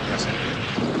 Yes, sir.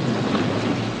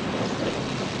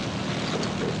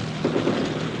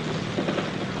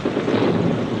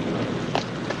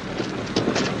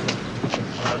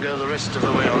 I'll go the rest of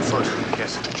the way on foot.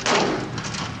 Yes,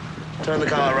 sir. Turn the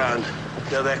car around.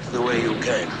 Go back to the way you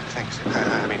came. Thanks.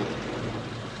 I mean,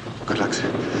 good luck,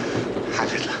 sir. Heil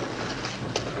Hitler.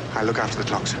 I'll look after the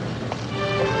clock, sir.